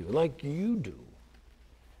I do, like you do.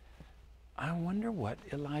 I wonder what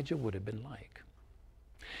Elijah would have been like.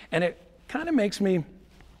 And it kind of makes me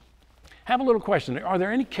have a little question. Are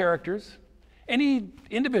there any characters, any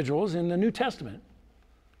individuals in the New Testament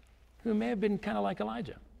who may have been kind of like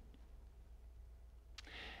Elijah?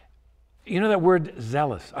 You know that word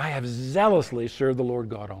zealous? I have zealously served the Lord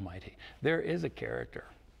God Almighty. There is a character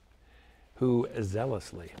who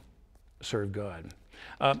zealously served God.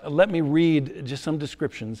 Let me read just some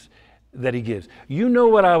descriptions that he gives. You know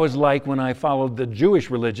what I was like when I followed the Jewish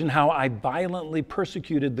religion, how I violently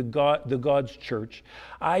persecuted the God's church.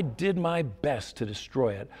 I did my best to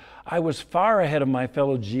destroy it. I was far ahead of my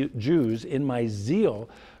fellow Jews in my zeal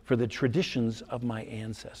for the traditions of my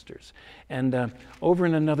ancestors. And over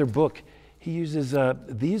in another book, he uses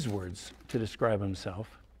these words to describe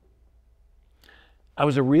himself. I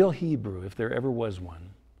was a real Hebrew, if there ever was one.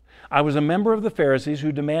 I was a member of the Pharisees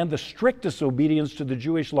who demand the strictest obedience to the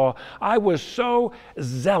Jewish law. I was so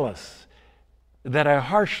zealous that I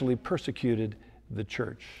harshly persecuted the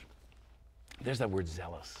church. There's that word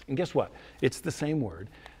zealous. And guess what? It's the same word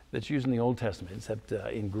that's used in the Old Testament, except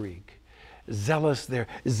in Greek. Zealous there,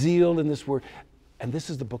 zeal in this word. And this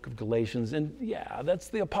is the book of Galatians. And yeah, that's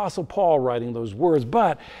the Apostle Paul writing those words.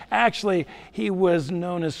 But actually, he was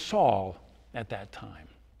known as Saul at that time.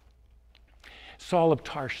 Saul of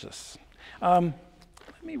Tarsus.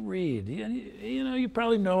 Let me read. You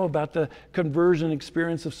probably know about the conversion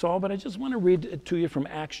experience of Saul, but I just want to read it to you from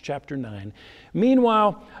Acts chapter 9.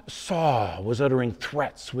 Meanwhile, Saul was uttering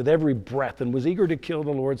threats with every breath and was eager to kill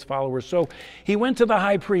the Lord's followers. So he went to the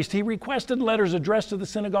high priest. He requested letters addressed to the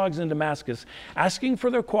synagogues in Damascus, asking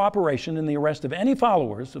for their cooperation in the arrest of any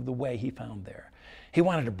followers of the way he found there. He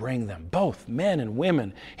wanted to bring them, both men and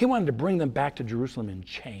women, he wanted to bring them back to Jerusalem in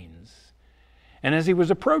chains. And as he was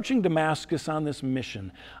approaching Damascus on this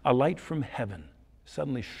mission, a light from heaven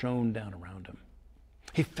suddenly shone down around him.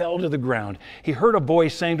 He fell to the ground. He heard a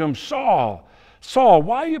voice saying to him, "Saul, Saul,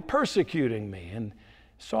 why are you persecuting me?" And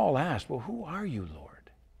Saul asked, "Well, who are you, Lord?"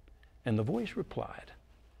 And the voice replied,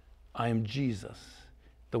 "I am Jesus,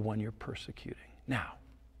 the one you're persecuting. Now,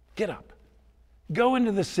 get up, go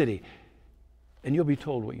into the city, and you'll be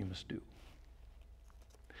told what you must do."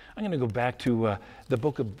 I'm going to go back to the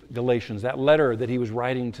book of Galatians, that letter that he was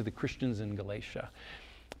writing to the Christians in Galatia,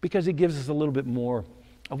 because it gives us a little bit more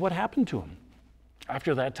of what happened to him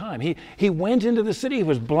after that time. He went into the city, he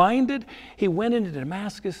was blinded, he went into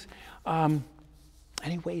Damascus, and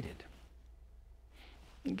he waited.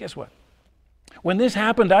 And guess what? When this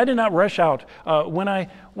happened, I did not rush out. When I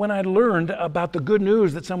learned about the good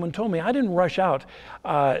news that someone told me, I didn't rush out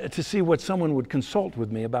to see what someone would consult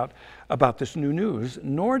with me about this new news,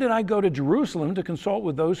 nor did I go to Jerusalem to consult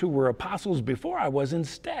with those who were apostles before I was.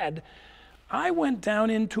 Instead, I went down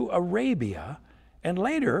into Arabia, and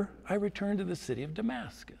later I returned to the city of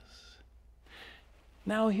Damascus.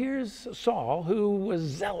 Now here's Saul, who was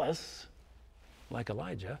zealous, like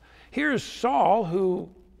Elijah. Here's Saul, who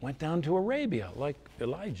went down to Arabia, like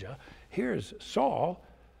Elijah. Here's Saul,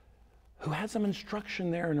 who had some instruction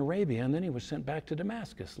there in Arabia, and then he was sent back to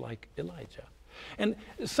Damascus, like Elijah. And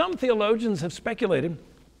some theologians have speculated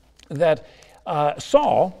that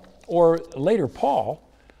Saul, or later Paul,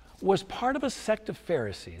 was part of a sect of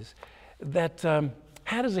Pharisees that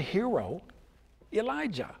had as a hero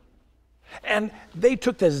Elijah. And they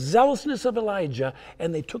took the zealousness of Elijah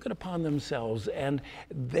and they took it upon themselves, and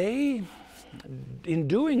they, in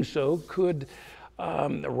doing so, could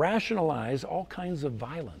rationalize all kinds of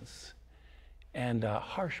violence and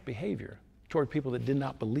harsh behavior toward people that did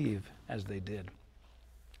not believe as they did.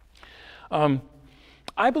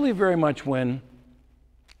 I believe very much when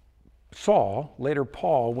Saul, later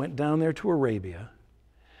Paul, went down there to Arabia,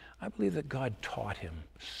 I believe that God taught him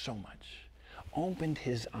so much, opened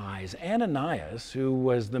his eyes. Ananias, who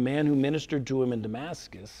was the man who ministered to him in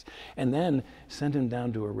Damascus and then sent him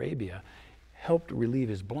down to Arabia, helped relieve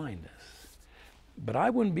his blindness. But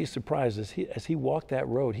I wouldn't be surprised as he walked that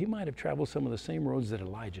road, he might have traveled some of the same roads that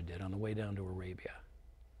Elijah did on the way down to Arabia.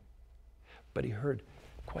 But he heard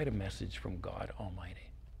quite a message from God Almighty.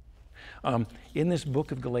 In this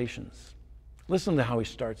book of Galatians, listen to how he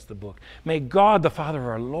starts the book. May God, the Father of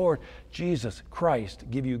our Lord Jesus Christ,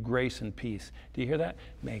 give you grace and peace. Do you hear that?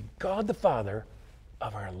 May God, the Father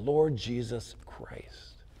of our Lord Jesus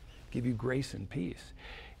Christ, give you grace and peace.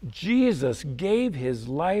 Jesus gave his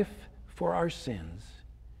life for our sins,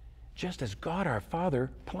 just as God our Father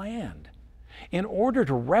planned, in order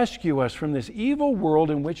to rescue us from this evil world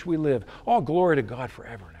in which we live. All glory to God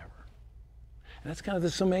forever and ever. And that's kind of the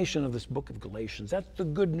summation of this book of Galatians. That's the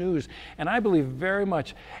good news. And I believe very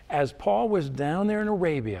much, as Paul was down there in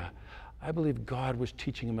Arabia, I believe God was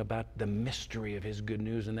teaching him about the mystery of his good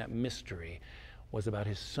news, and that mystery was about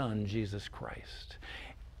his Son, Jesus Christ.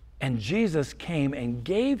 And Jesus came and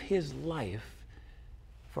gave his life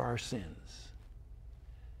for our sins.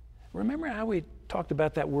 Remember how we talked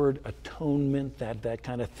about that word atonement, that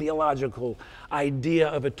kind of theological idea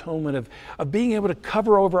of atonement, of being able to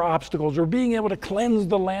cover over obstacles, or being able to cleanse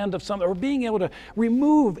the land of something, or being able to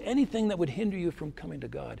remove anything that would hinder you from coming to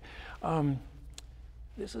God.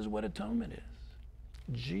 This is what atonement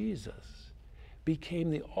is. Jesus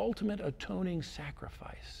became the ultimate atoning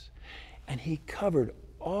sacrifice, and he covered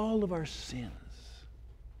all of our sins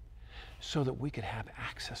so that we could have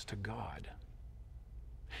access to God.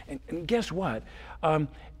 And guess what?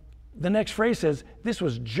 The next phrase says, this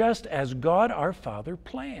was just as God our Father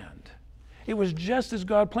planned. It was just as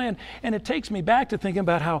God planned. And it takes me back to thinking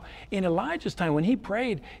about how in Elijah's time, when he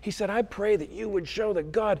prayed, he said, I pray that you would show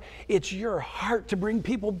that, God, it's your heart to bring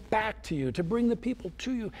people back to you, to bring the people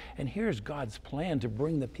to you. And here's God's plan to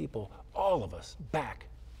bring the people, all of us, back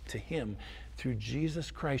to him through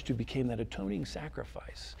Jesus Christ, who became that atoning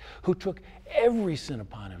sacrifice, who took every sin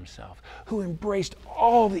upon himself, who embraced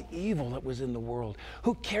all the evil that was in the world,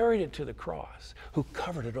 who carried it to the cross, who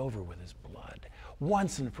covered it over with his blood,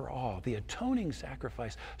 once and for all, the atoning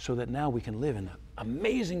sacrifice, so that now we can live in the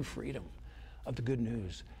amazing freedom of the good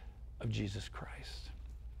news of Jesus Christ.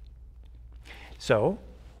 So,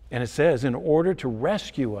 and it says, in order to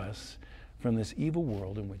rescue us from this evil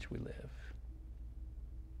world in which we live.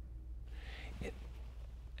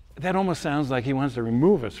 That almost sounds like he wants to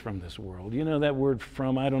remove us from this world. You know, that word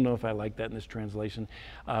from, I don't know if I like that in this translation.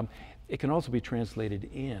 It can also be translated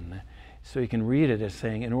in. So you can read it as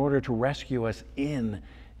saying, in order to rescue us in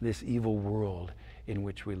this evil world in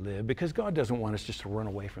which we live. Because God doesn't want us just to run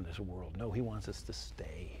away from this world. No, he wants us to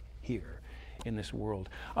stay here in this world.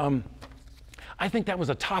 I think that was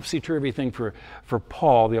a topsy-turvy thing for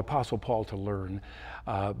Paul, the Apostle Paul, to learn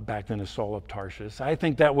back then as Saul of Tarsus. I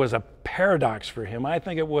think that was a paradox for him. I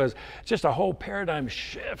think it was just a whole paradigm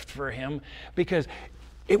shift for him, because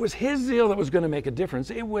it was his zeal that was going to make a difference.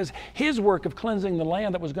 It was his work of cleansing the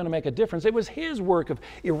land that was going to make a difference. It was his work of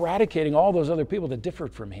eradicating all those other people that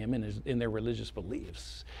differed from him in their religious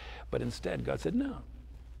beliefs. But instead, God said, no,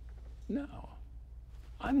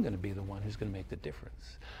 I'm going to be the one who's going to make the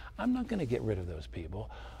difference. I'm not going to get rid of those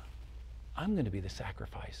people. I'm going to be the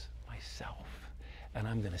sacrifice myself. And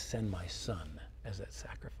I'm going to send my son as that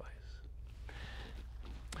sacrifice.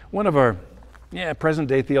 One of our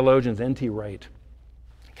present-day theologians, N.T. Wright,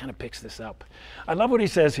 kind of picks this up. I love what he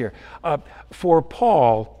says here. For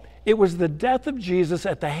Paul, it was the death of Jesus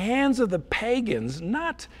at the hands of the pagans,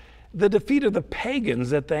 not the defeat of the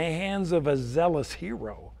pagans at the hands of a zealous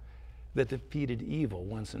hero, that defeated evil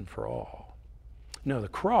once and for all. No, the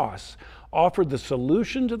cross offered the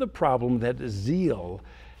solution to the problem that zeal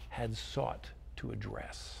had sought to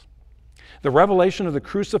address. The revelation of the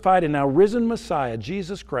crucified and now risen Messiah,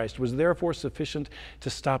 Jesus Christ, was therefore sufficient to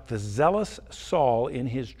stop the zealous Saul in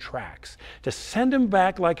his tracks, to send him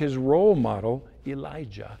back like his role model,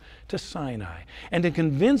 Elijah, to Sinai, and to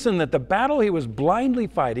convince him that the battle he was blindly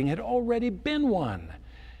fighting had already been won.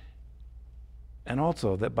 And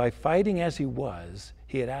also that by fighting as he was,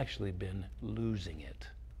 he had actually been losing it.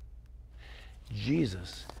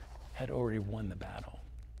 Jesus had already won the battle.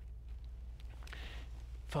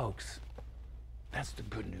 Folks, that's the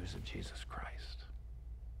good news of Jesus Christ.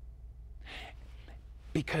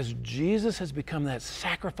 Because Jesus has become that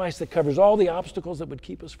sacrifice that covers all the obstacles that would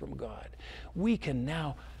keep us from God, we can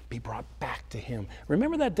now be brought back to him.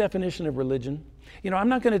 Remember that definition of religion? You know, I'm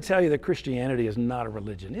not going to tell you that Christianity is not a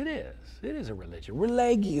religion. It is. It is a religion.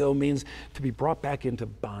 Religio means to be brought back into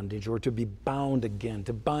bondage, or to be bound again,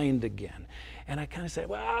 to bind again. And I kind of say,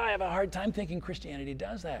 well, I have a hard time thinking Christianity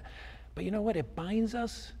does that. But you know what? It binds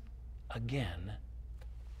us again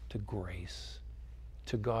to grace,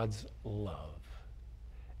 to God's love.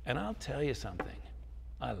 And I'll tell you something.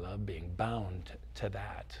 I love being bound to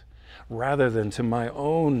that, rather than to my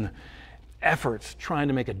own efforts trying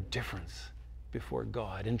to make a difference before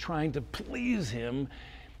God and trying to please him.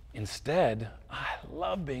 Instead, I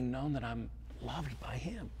love being known that I'm loved by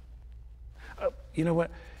him. You know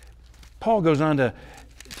what? Paul goes on to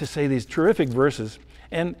say these terrific verses,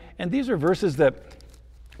 and these are verses that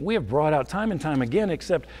we have brought out time and time again,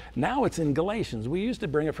 except now it's in Galatians. We used to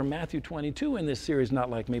bring it from Matthew 22 in this series, Not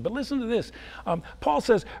Like Me. But listen to this. Paul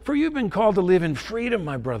says, for you've been called to live in freedom,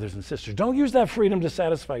 my brothers and sisters. Don't use that freedom to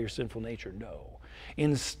satisfy your sinful nature. No.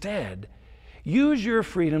 Instead, use your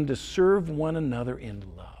freedom to serve one another in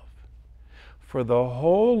love. For the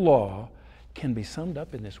whole law can be summed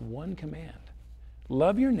up in this one command.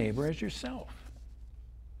 Love your neighbor as yourself.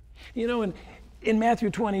 You know, in Matthew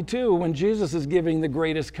 22, when Jesus is giving the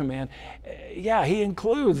greatest command, he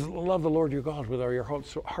includes love the Lord your God with all your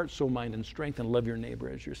heart, soul, mind, and strength, and love your neighbor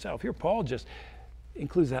as yourself. Here, Paul just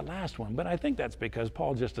includes that last one, but I think that's because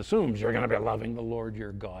Paul just assumes you're going to be loving the Lord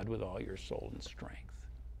your God with all your soul and strength.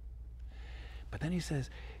 But then he says,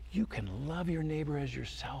 you can love your neighbor as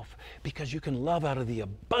yourself, because you can love out of the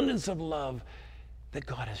abundance of love that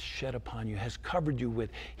God has shed upon you, has covered you with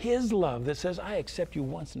his love that says, I accept you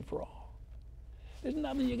once and for all. There's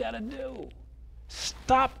nothing you got to do.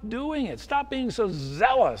 Stop doing it. Stop being so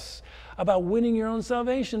zealous about winning your own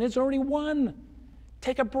salvation. It's already won.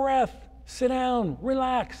 Take a breath. Sit down.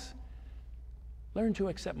 Relax. Learn to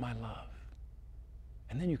accept my love.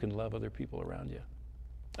 And then you can love other people around you.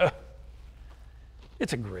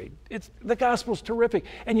 The gospel's terrific.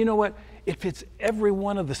 And you know what? It fits every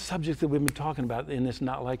one of the subjects that we've been talking about in this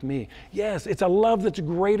Not Like Me. Yes, it's a love that's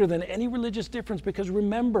greater than any religious difference, because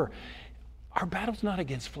remember, our battle's not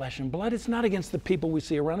against flesh and blood. It's not against the people we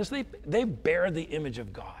see around us. They bear the image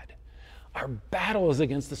of God. Our battle is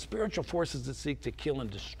against the spiritual forces that seek to kill and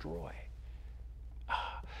destroy.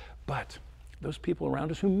 But those people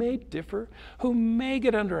around us who may differ, who may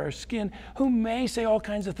get under our skin, who may say all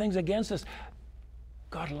kinds of things against us,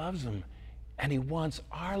 God loves them, and he wants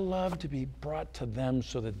our love to be brought to them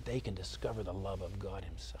so that they can discover the love of God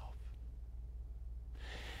himself.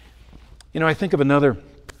 I think of another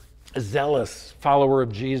zealous follower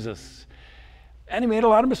of Jesus. And he made a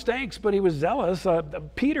lot of mistakes, but he was zealous.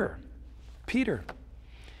 Peter.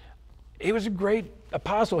 He was a great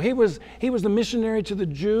apostle. He was the missionary to the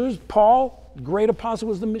Jews. Paul, great apostle,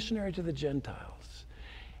 was the missionary to the Gentiles.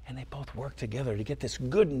 And they both worked together to get this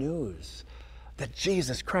good news that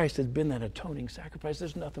Jesus Christ has been that atoning sacrifice.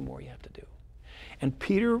 There's nothing more you have to do. And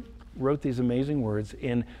Peter wrote these amazing words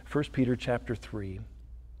in 1 Peter chapter 3.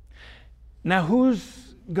 Now,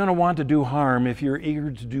 who's going to want to do harm if you're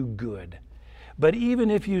eager to do good? But even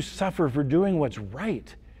if you suffer for doing what's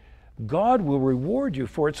right, God will reward you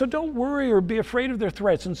for it. So don't worry or be afraid of their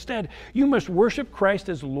threats. Instead, you must worship Christ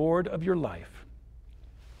as Lord of your life.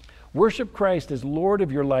 Worship Christ as Lord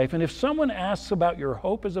of your life. And if someone asks about your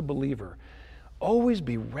hope as a believer, always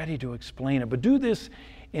be ready to explain it. But do this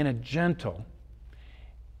in a gentle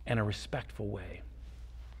and a respectful way.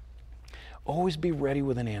 Always be ready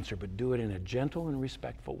with an answer, but do it in a gentle and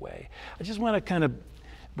respectful way. I just want to kind of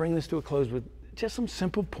bring this to a close with just some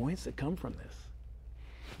simple points that come from this.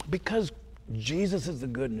 Because Jesus is the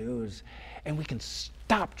good news, and we can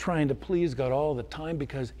stop trying to please God all the time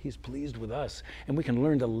because he's pleased with us, and we can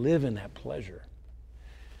learn to live in that pleasure.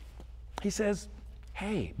 He says,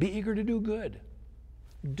 hey, be eager to do good.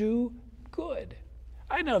 Do good.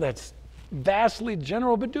 I know that's vastly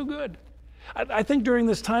general, but do good. I think during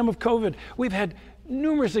this time of COVID, we've had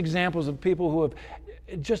numerous examples of people who have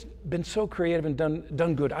just been so creative and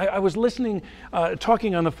done good. I was listening,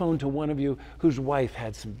 talking on the phone to one of you whose wife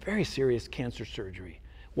had some very serious cancer surgery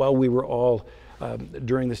while we were all,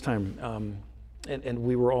 during this time, and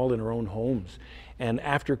we were all in our own homes. And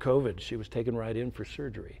after COVID, she was taken right in for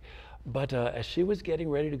surgery. But as she was getting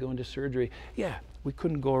ready to go into surgery, we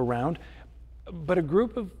couldn't go around. But a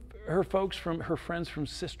group of her folks, her friends from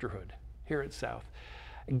Sisterhood here at South,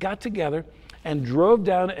 got together and drove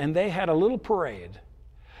down, and they had a little parade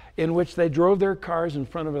in which they drove their cars in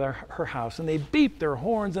front of her house, and they beeped their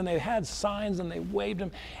horns, and they had signs, and they waved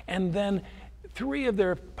them. And then 3 of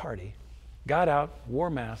their party got out, wore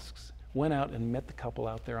masks, went out and met the couple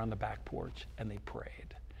out there on the back porch, and they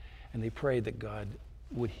prayed. And they prayed that God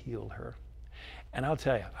would heal her. And I'll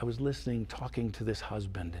tell you, I was listening, talking to this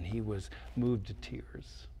husband, and he was moved to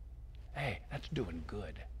tears. Hey, that's doing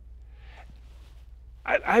good.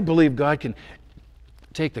 I believe God can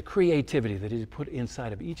take the creativity that he's put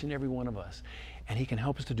inside of each and every one of us, and he can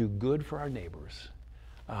help us to do good for our neighbors.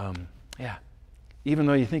 Even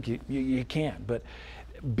though you think you can't, but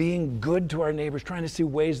being good to our neighbors, trying to see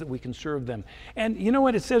ways that we can serve them. And you know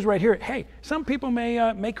what it says right here? Hey, some people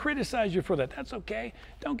may criticize you for that. That's okay.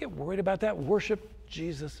 Don't get worried about that. Worship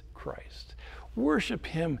Jesus Christ. Worship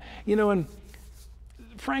him. And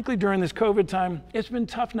frankly, during this COVID time, it's been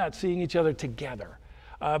tough not seeing each other together.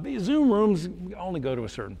 Zoom rooms only go to a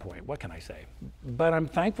certain point. What can I say? But I'm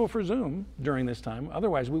thankful for Zoom during this time.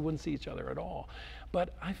 Otherwise, we wouldn't see each other at all.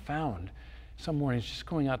 But I found some mornings just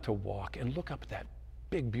going out to walk and look up at that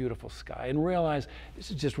big, beautiful sky and realize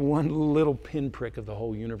this is just one little pinprick of the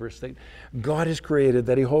whole universe that God has created,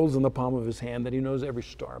 that he holds in the palm of his hand, that he knows every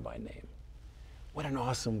star by name. What an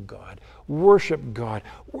awesome God. Worship God.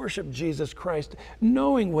 Worship Jesus Christ,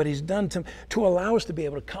 knowing what he's done to allow us to be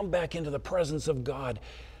able to come back into the presence of God.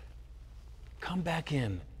 Come back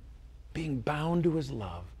in, being bound to his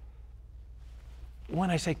love.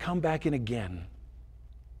 When I say come back in again,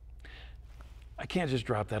 I can't just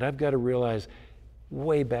drop that. I've got to realize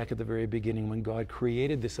way back at the very beginning when God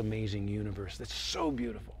created this amazing universe that's so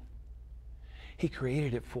beautiful, he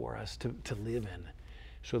created it for us to live in,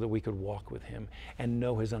 so that we could walk with him and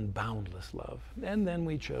know his unboundless love. And then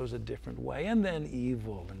we chose a different way, and then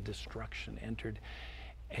evil and destruction entered.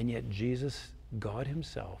 And yet Jesus, God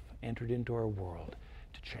himself, entered into our world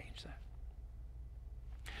to change that.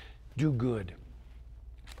 Do good.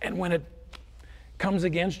 And when it comes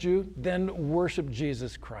against you, then worship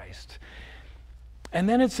Jesus Christ. And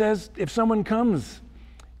then it says, if someone comes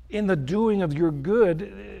in the doing of your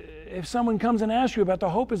good, if someone comes and asks you about the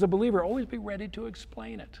hope as a believer, always be ready to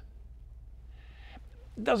explain it.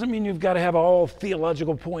 Doesn't mean you've got to have all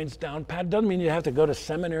theological points down pat. Doesn't mean you have to go to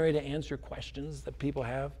seminary to answer questions that people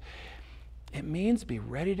have. It means be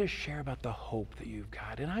ready to share about the hope that you've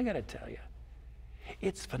got. And I got to tell you,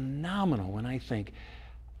 it's phenomenal when I think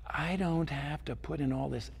I don't have to put in all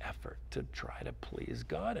this effort to try to please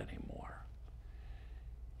God anymore.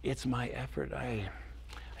 It's my effort. I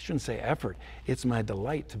shouldn't say effort. It's my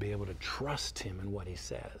delight to be able to trust him in what he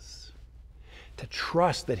says. To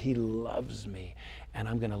trust that he loves me, and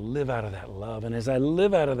I'm going to live out of that love. And as I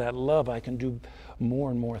live out of that love, I can do more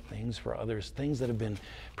and more things for others, things that have been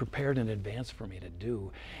prepared in advance for me to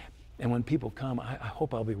do. And when people come, I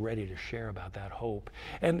hope I'll be ready to share about that hope.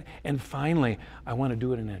 And finally, I want to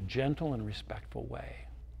do it in a gentle and respectful way.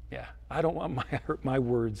 Yeah, I don't want my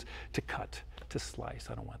words to cut, to slice.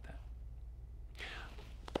 I don't want that.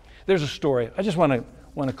 There's a story. I just want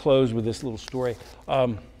to close with this little story.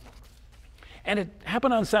 And it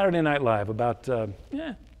happened on Saturday Night Live about a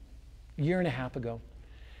year and a half ago.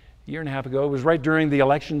 It was right during the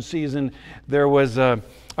election season. There was a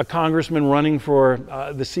congressman running for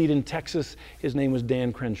the seat in Texas. His name was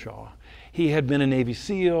Dan Crenshaw. He had been a Navy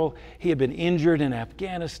SEAL. He had been injured in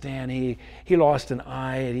Afghanistan. He lost an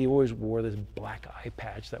eye, and he always wore this black eye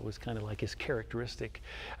patch that was kind of like his characteristic,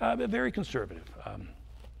 but very conservative.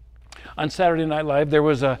 On Saturday Night Live, there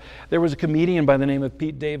was a comedian by the name of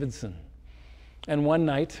Pete Davidson. And one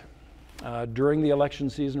night, during the election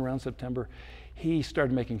season around September, he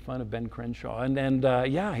started making fun of Ben Crenshaw. And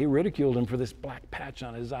he ridiculed him for this black patch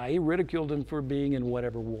on his eye. He ridiculed him for being in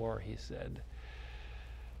whatever war, he said.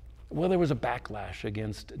 Well, there was a backlash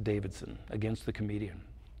against Davidson, against the comedian.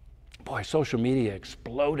 Boy, social media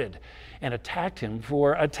exploded and attacked him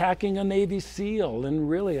for attacking a Navy SEAL and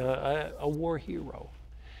really a war hero.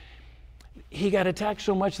 He got attacked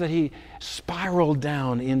so much that he spiraled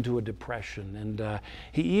down into a depression. And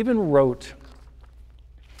he even wrote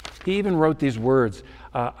these words,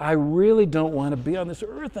 I really don't want to be on this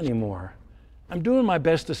earth anymore. I'm doing my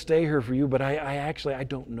best to stay here for you, but I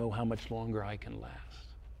don't know how much longer I can last.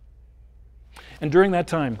 And during that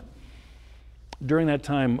time,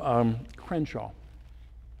 Crenshaw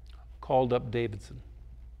called up Davidson.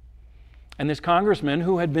 And this congressman,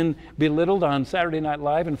 who had been belittled on Saturday Night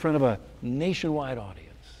Live in front of a nationwide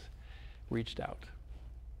audience, reached out.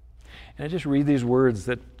 And I just read these words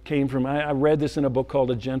that came from, I read this in a book called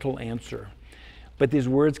A Gentle Answer. But these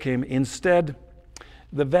words came, instead,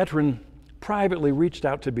 the veteran privately reached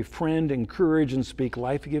out to befriend, encourage, and speak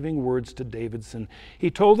life-giving words to Davidson. He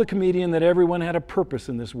told the comedian that everyone had a purpose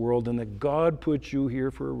in this world and that God put you here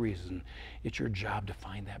for a reason. It's your job to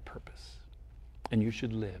find that purpose, and you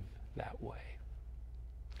should live that way.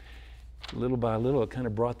 Little by little, it kind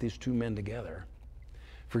of brought these two men together.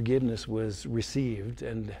 Forgiveness was received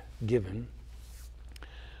and given.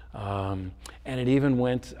 And it even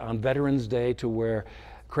went on Veterans Day to where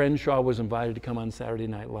Crenshaw was invited to come on Saturday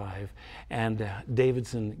Night Live, and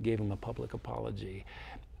Davidson gave him a public apology.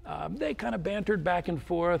 They kind of bantered back and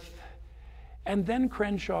forth, and then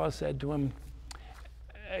Crenshaw said to him,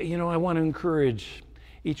 I want to encourage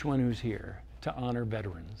each one who's here to honor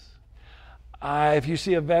veterans. If you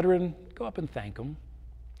see a veteran, go up and thank them.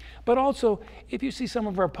 But also, if you see some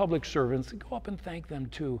of our public servants, go up and thank them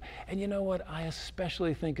too. And you know what? I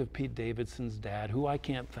especially think of Pete Davidson's dad, who I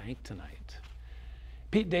can't thank tonight.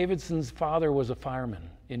 Pete Davidson's father was a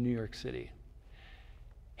fireman in New York City.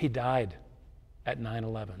 He died at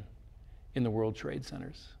 9/11 in the World Trade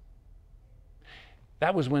Centers.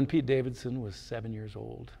 That was when Pete Davidson was 7 years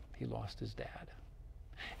old. He lost his dad.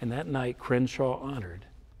 And that night, Crenshaw honored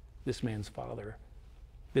this man's father,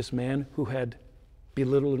 this man who had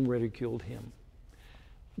belittled and ridiculed him.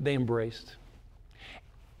 They embraced.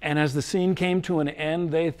 And as the scene came to an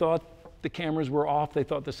end, they thought the cameras were off, they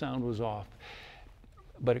thought the sound was off.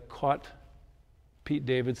 But it caught Pete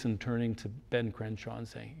Davidson turning to Ben Crenshaw and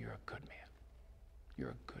saying, "You're a good man.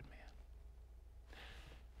 You're a good man."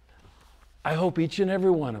 I hope each and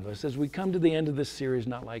every one of us, as we come to the end of this series,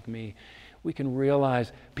 Not Like Me, we can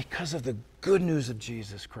realize, because of the good news of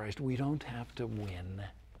Jesus Christ, we don't have to win.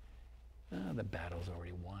 The battle's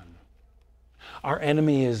already won. Our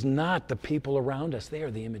enemy is not the people around us. They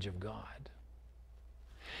are the image of God.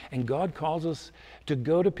 And God calls us to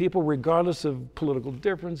go to people regardless of political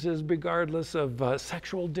differences, regardless of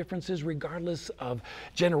sexual differences, regardless of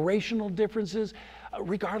generational differences,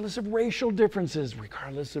 regardless of racial differences,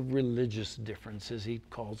 regardless of religious differences. He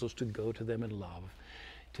calls us to go to them in love,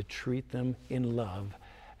 to treat them in love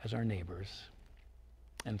as our neighbors.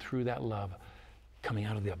 And through that love, coming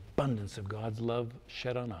out of the abundance of God's love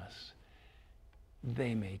shed on us,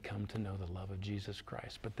 they may come to know the love of Jesus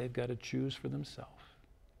Christ. But they've got to choose for themselves.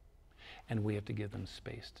 And we have to give them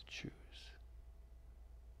space to choose.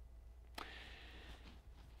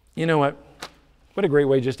 You know what? What a great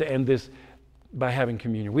way just to end this by having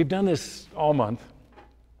communion. We've done this all month.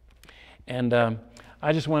 And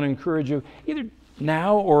I just want to encourage you, either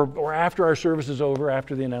now or after our service is over,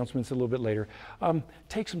 after the announcements a little bit later,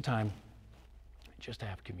 take some time just to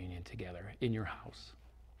have communion together in your house.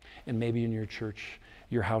 And maybe in your church,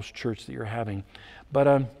 your house church that you're having.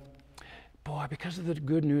 But boy, because of the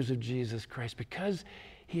good news of Jesus Christ, because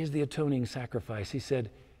he is the atoning sacrifice, he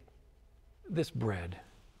said, this bread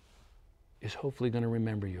is hopefully going to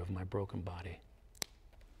remember you of my broken body.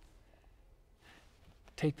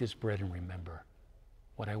 take this bread and remember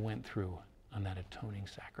what I went through on that atoning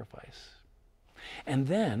sacrifice. And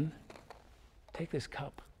then take this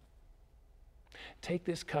cup. Take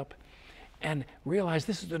this cup and realize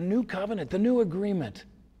this is the new covenant, the new agreement.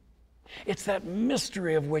 It's that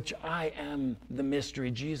mystery of which I am the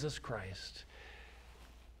mystery, Jesus Christ,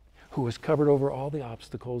 who has covered over all the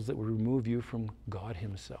obstacles that would remove you from God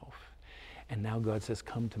himself. And now God says,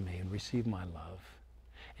 come to me and receive my love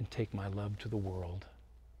and take my love to the world.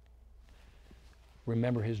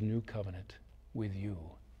 Remember his new covenant with you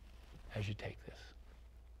as you take this.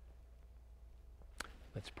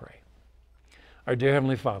 Let's pray. Our dear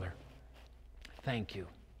Heavenly Father, thank you.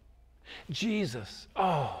 Jesus,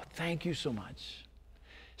 oh, thank you so much.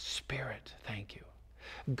 Spirit, thank you.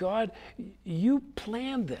 God, you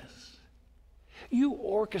planned this. You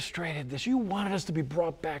orchestrated this. You wanted us to be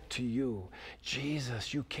brought back to you.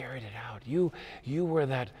 Jesus, you carried it out. You were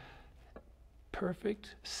that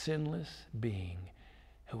perfect, sinless being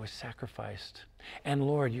who was sacrificed. And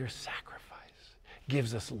Lord, your sacrifice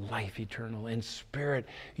gives us life eternal. In Spirit,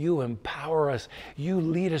 you empower us. You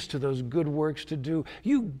lead us to those good works to do.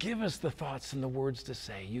 You give us the thoughts and the words to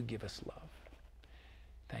say. You give us love.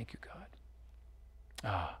 Thank you, God.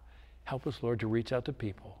 Help us, Lord, to reach out to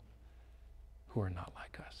people who are not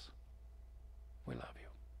like us. We love you.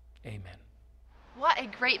 Amen. What a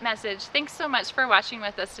great message. Thanks so much for watching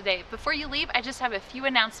with us today. Before you leave, I just have a few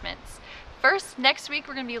announcements. First, next week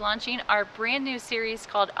we're going to be launching our brand new series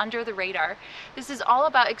called Under the Radar. This is all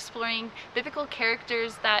about exploring biblical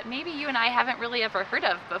characters that maybe you and I haven't really ever heard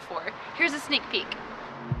of before. Here's a sneak peek.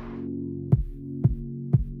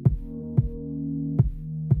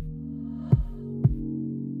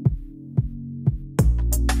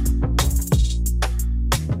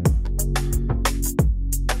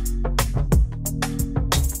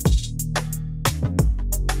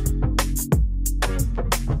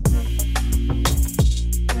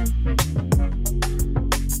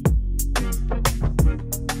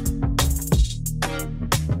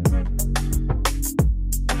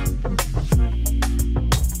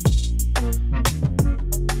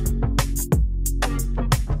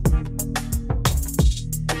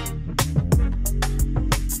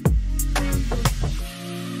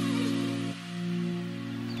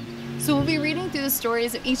 So we'll be reading through the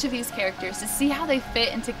stories of each of these characters to see how they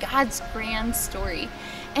fit into God's grand story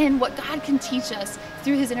and what God can teach us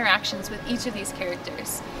through his interactions with each of these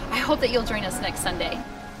characters. I hope that you'll join us next Sunday.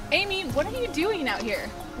 Amy, what are you doing out here?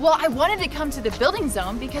 Well, I wanted to come to the Building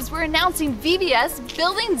Zone because we're announcing VBS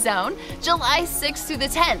Building Zone July 6th through the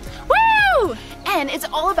 10th. Woo! And it's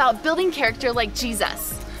all about building character like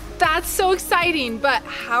Jesus. That's so exciting, but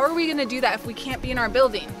how are we gonna do that if we can't be in our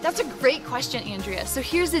building? That's a great question, Andrea. So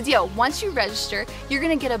here's the deal. Once you register, you're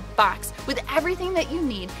gonna get a box with everything that you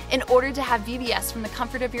need in order to have VBS from the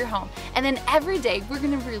comfort of your home. And then every day, we're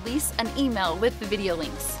gonna release an email with the video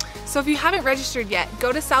links. So if you haven't registered yet,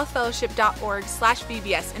 go to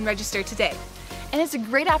southfellowship.org/VBS and register today. And it's a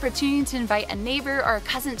great opportunity to invite a neighbor or a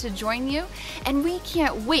cousin to join you, and we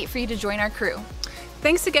can't wait for you to join our crew.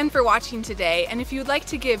 Thanks again for watching today, and if you would like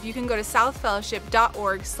to give, you can go to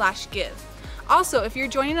southfellowship.org/give. Also, if you're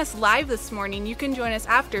joining us live this morning, you can join us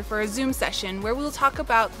after for a Zoom session where we'll talk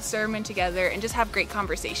about the sermon together and just have great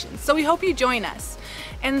conversations. So we hope you join us.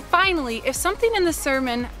 And finally, if something in the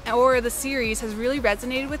sermon or the series has really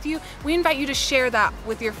resonated with you, we invite you to share that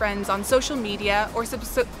with your friends on social media or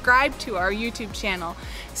subscribe to our YouTube channel.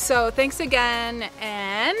 So thanks again,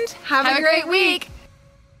 and have a great week.